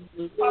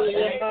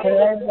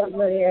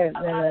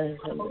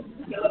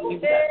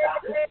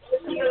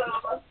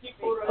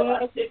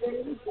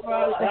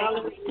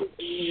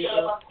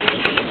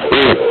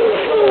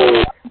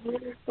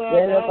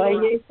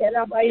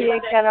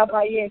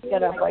baye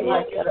kela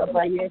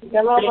baye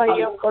kela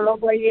baye kolo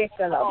baye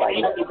kela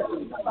baye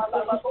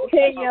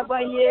Kenya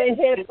baye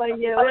he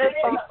baye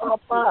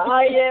papa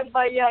aye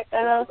baye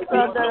kala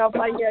sondoro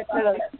baye kala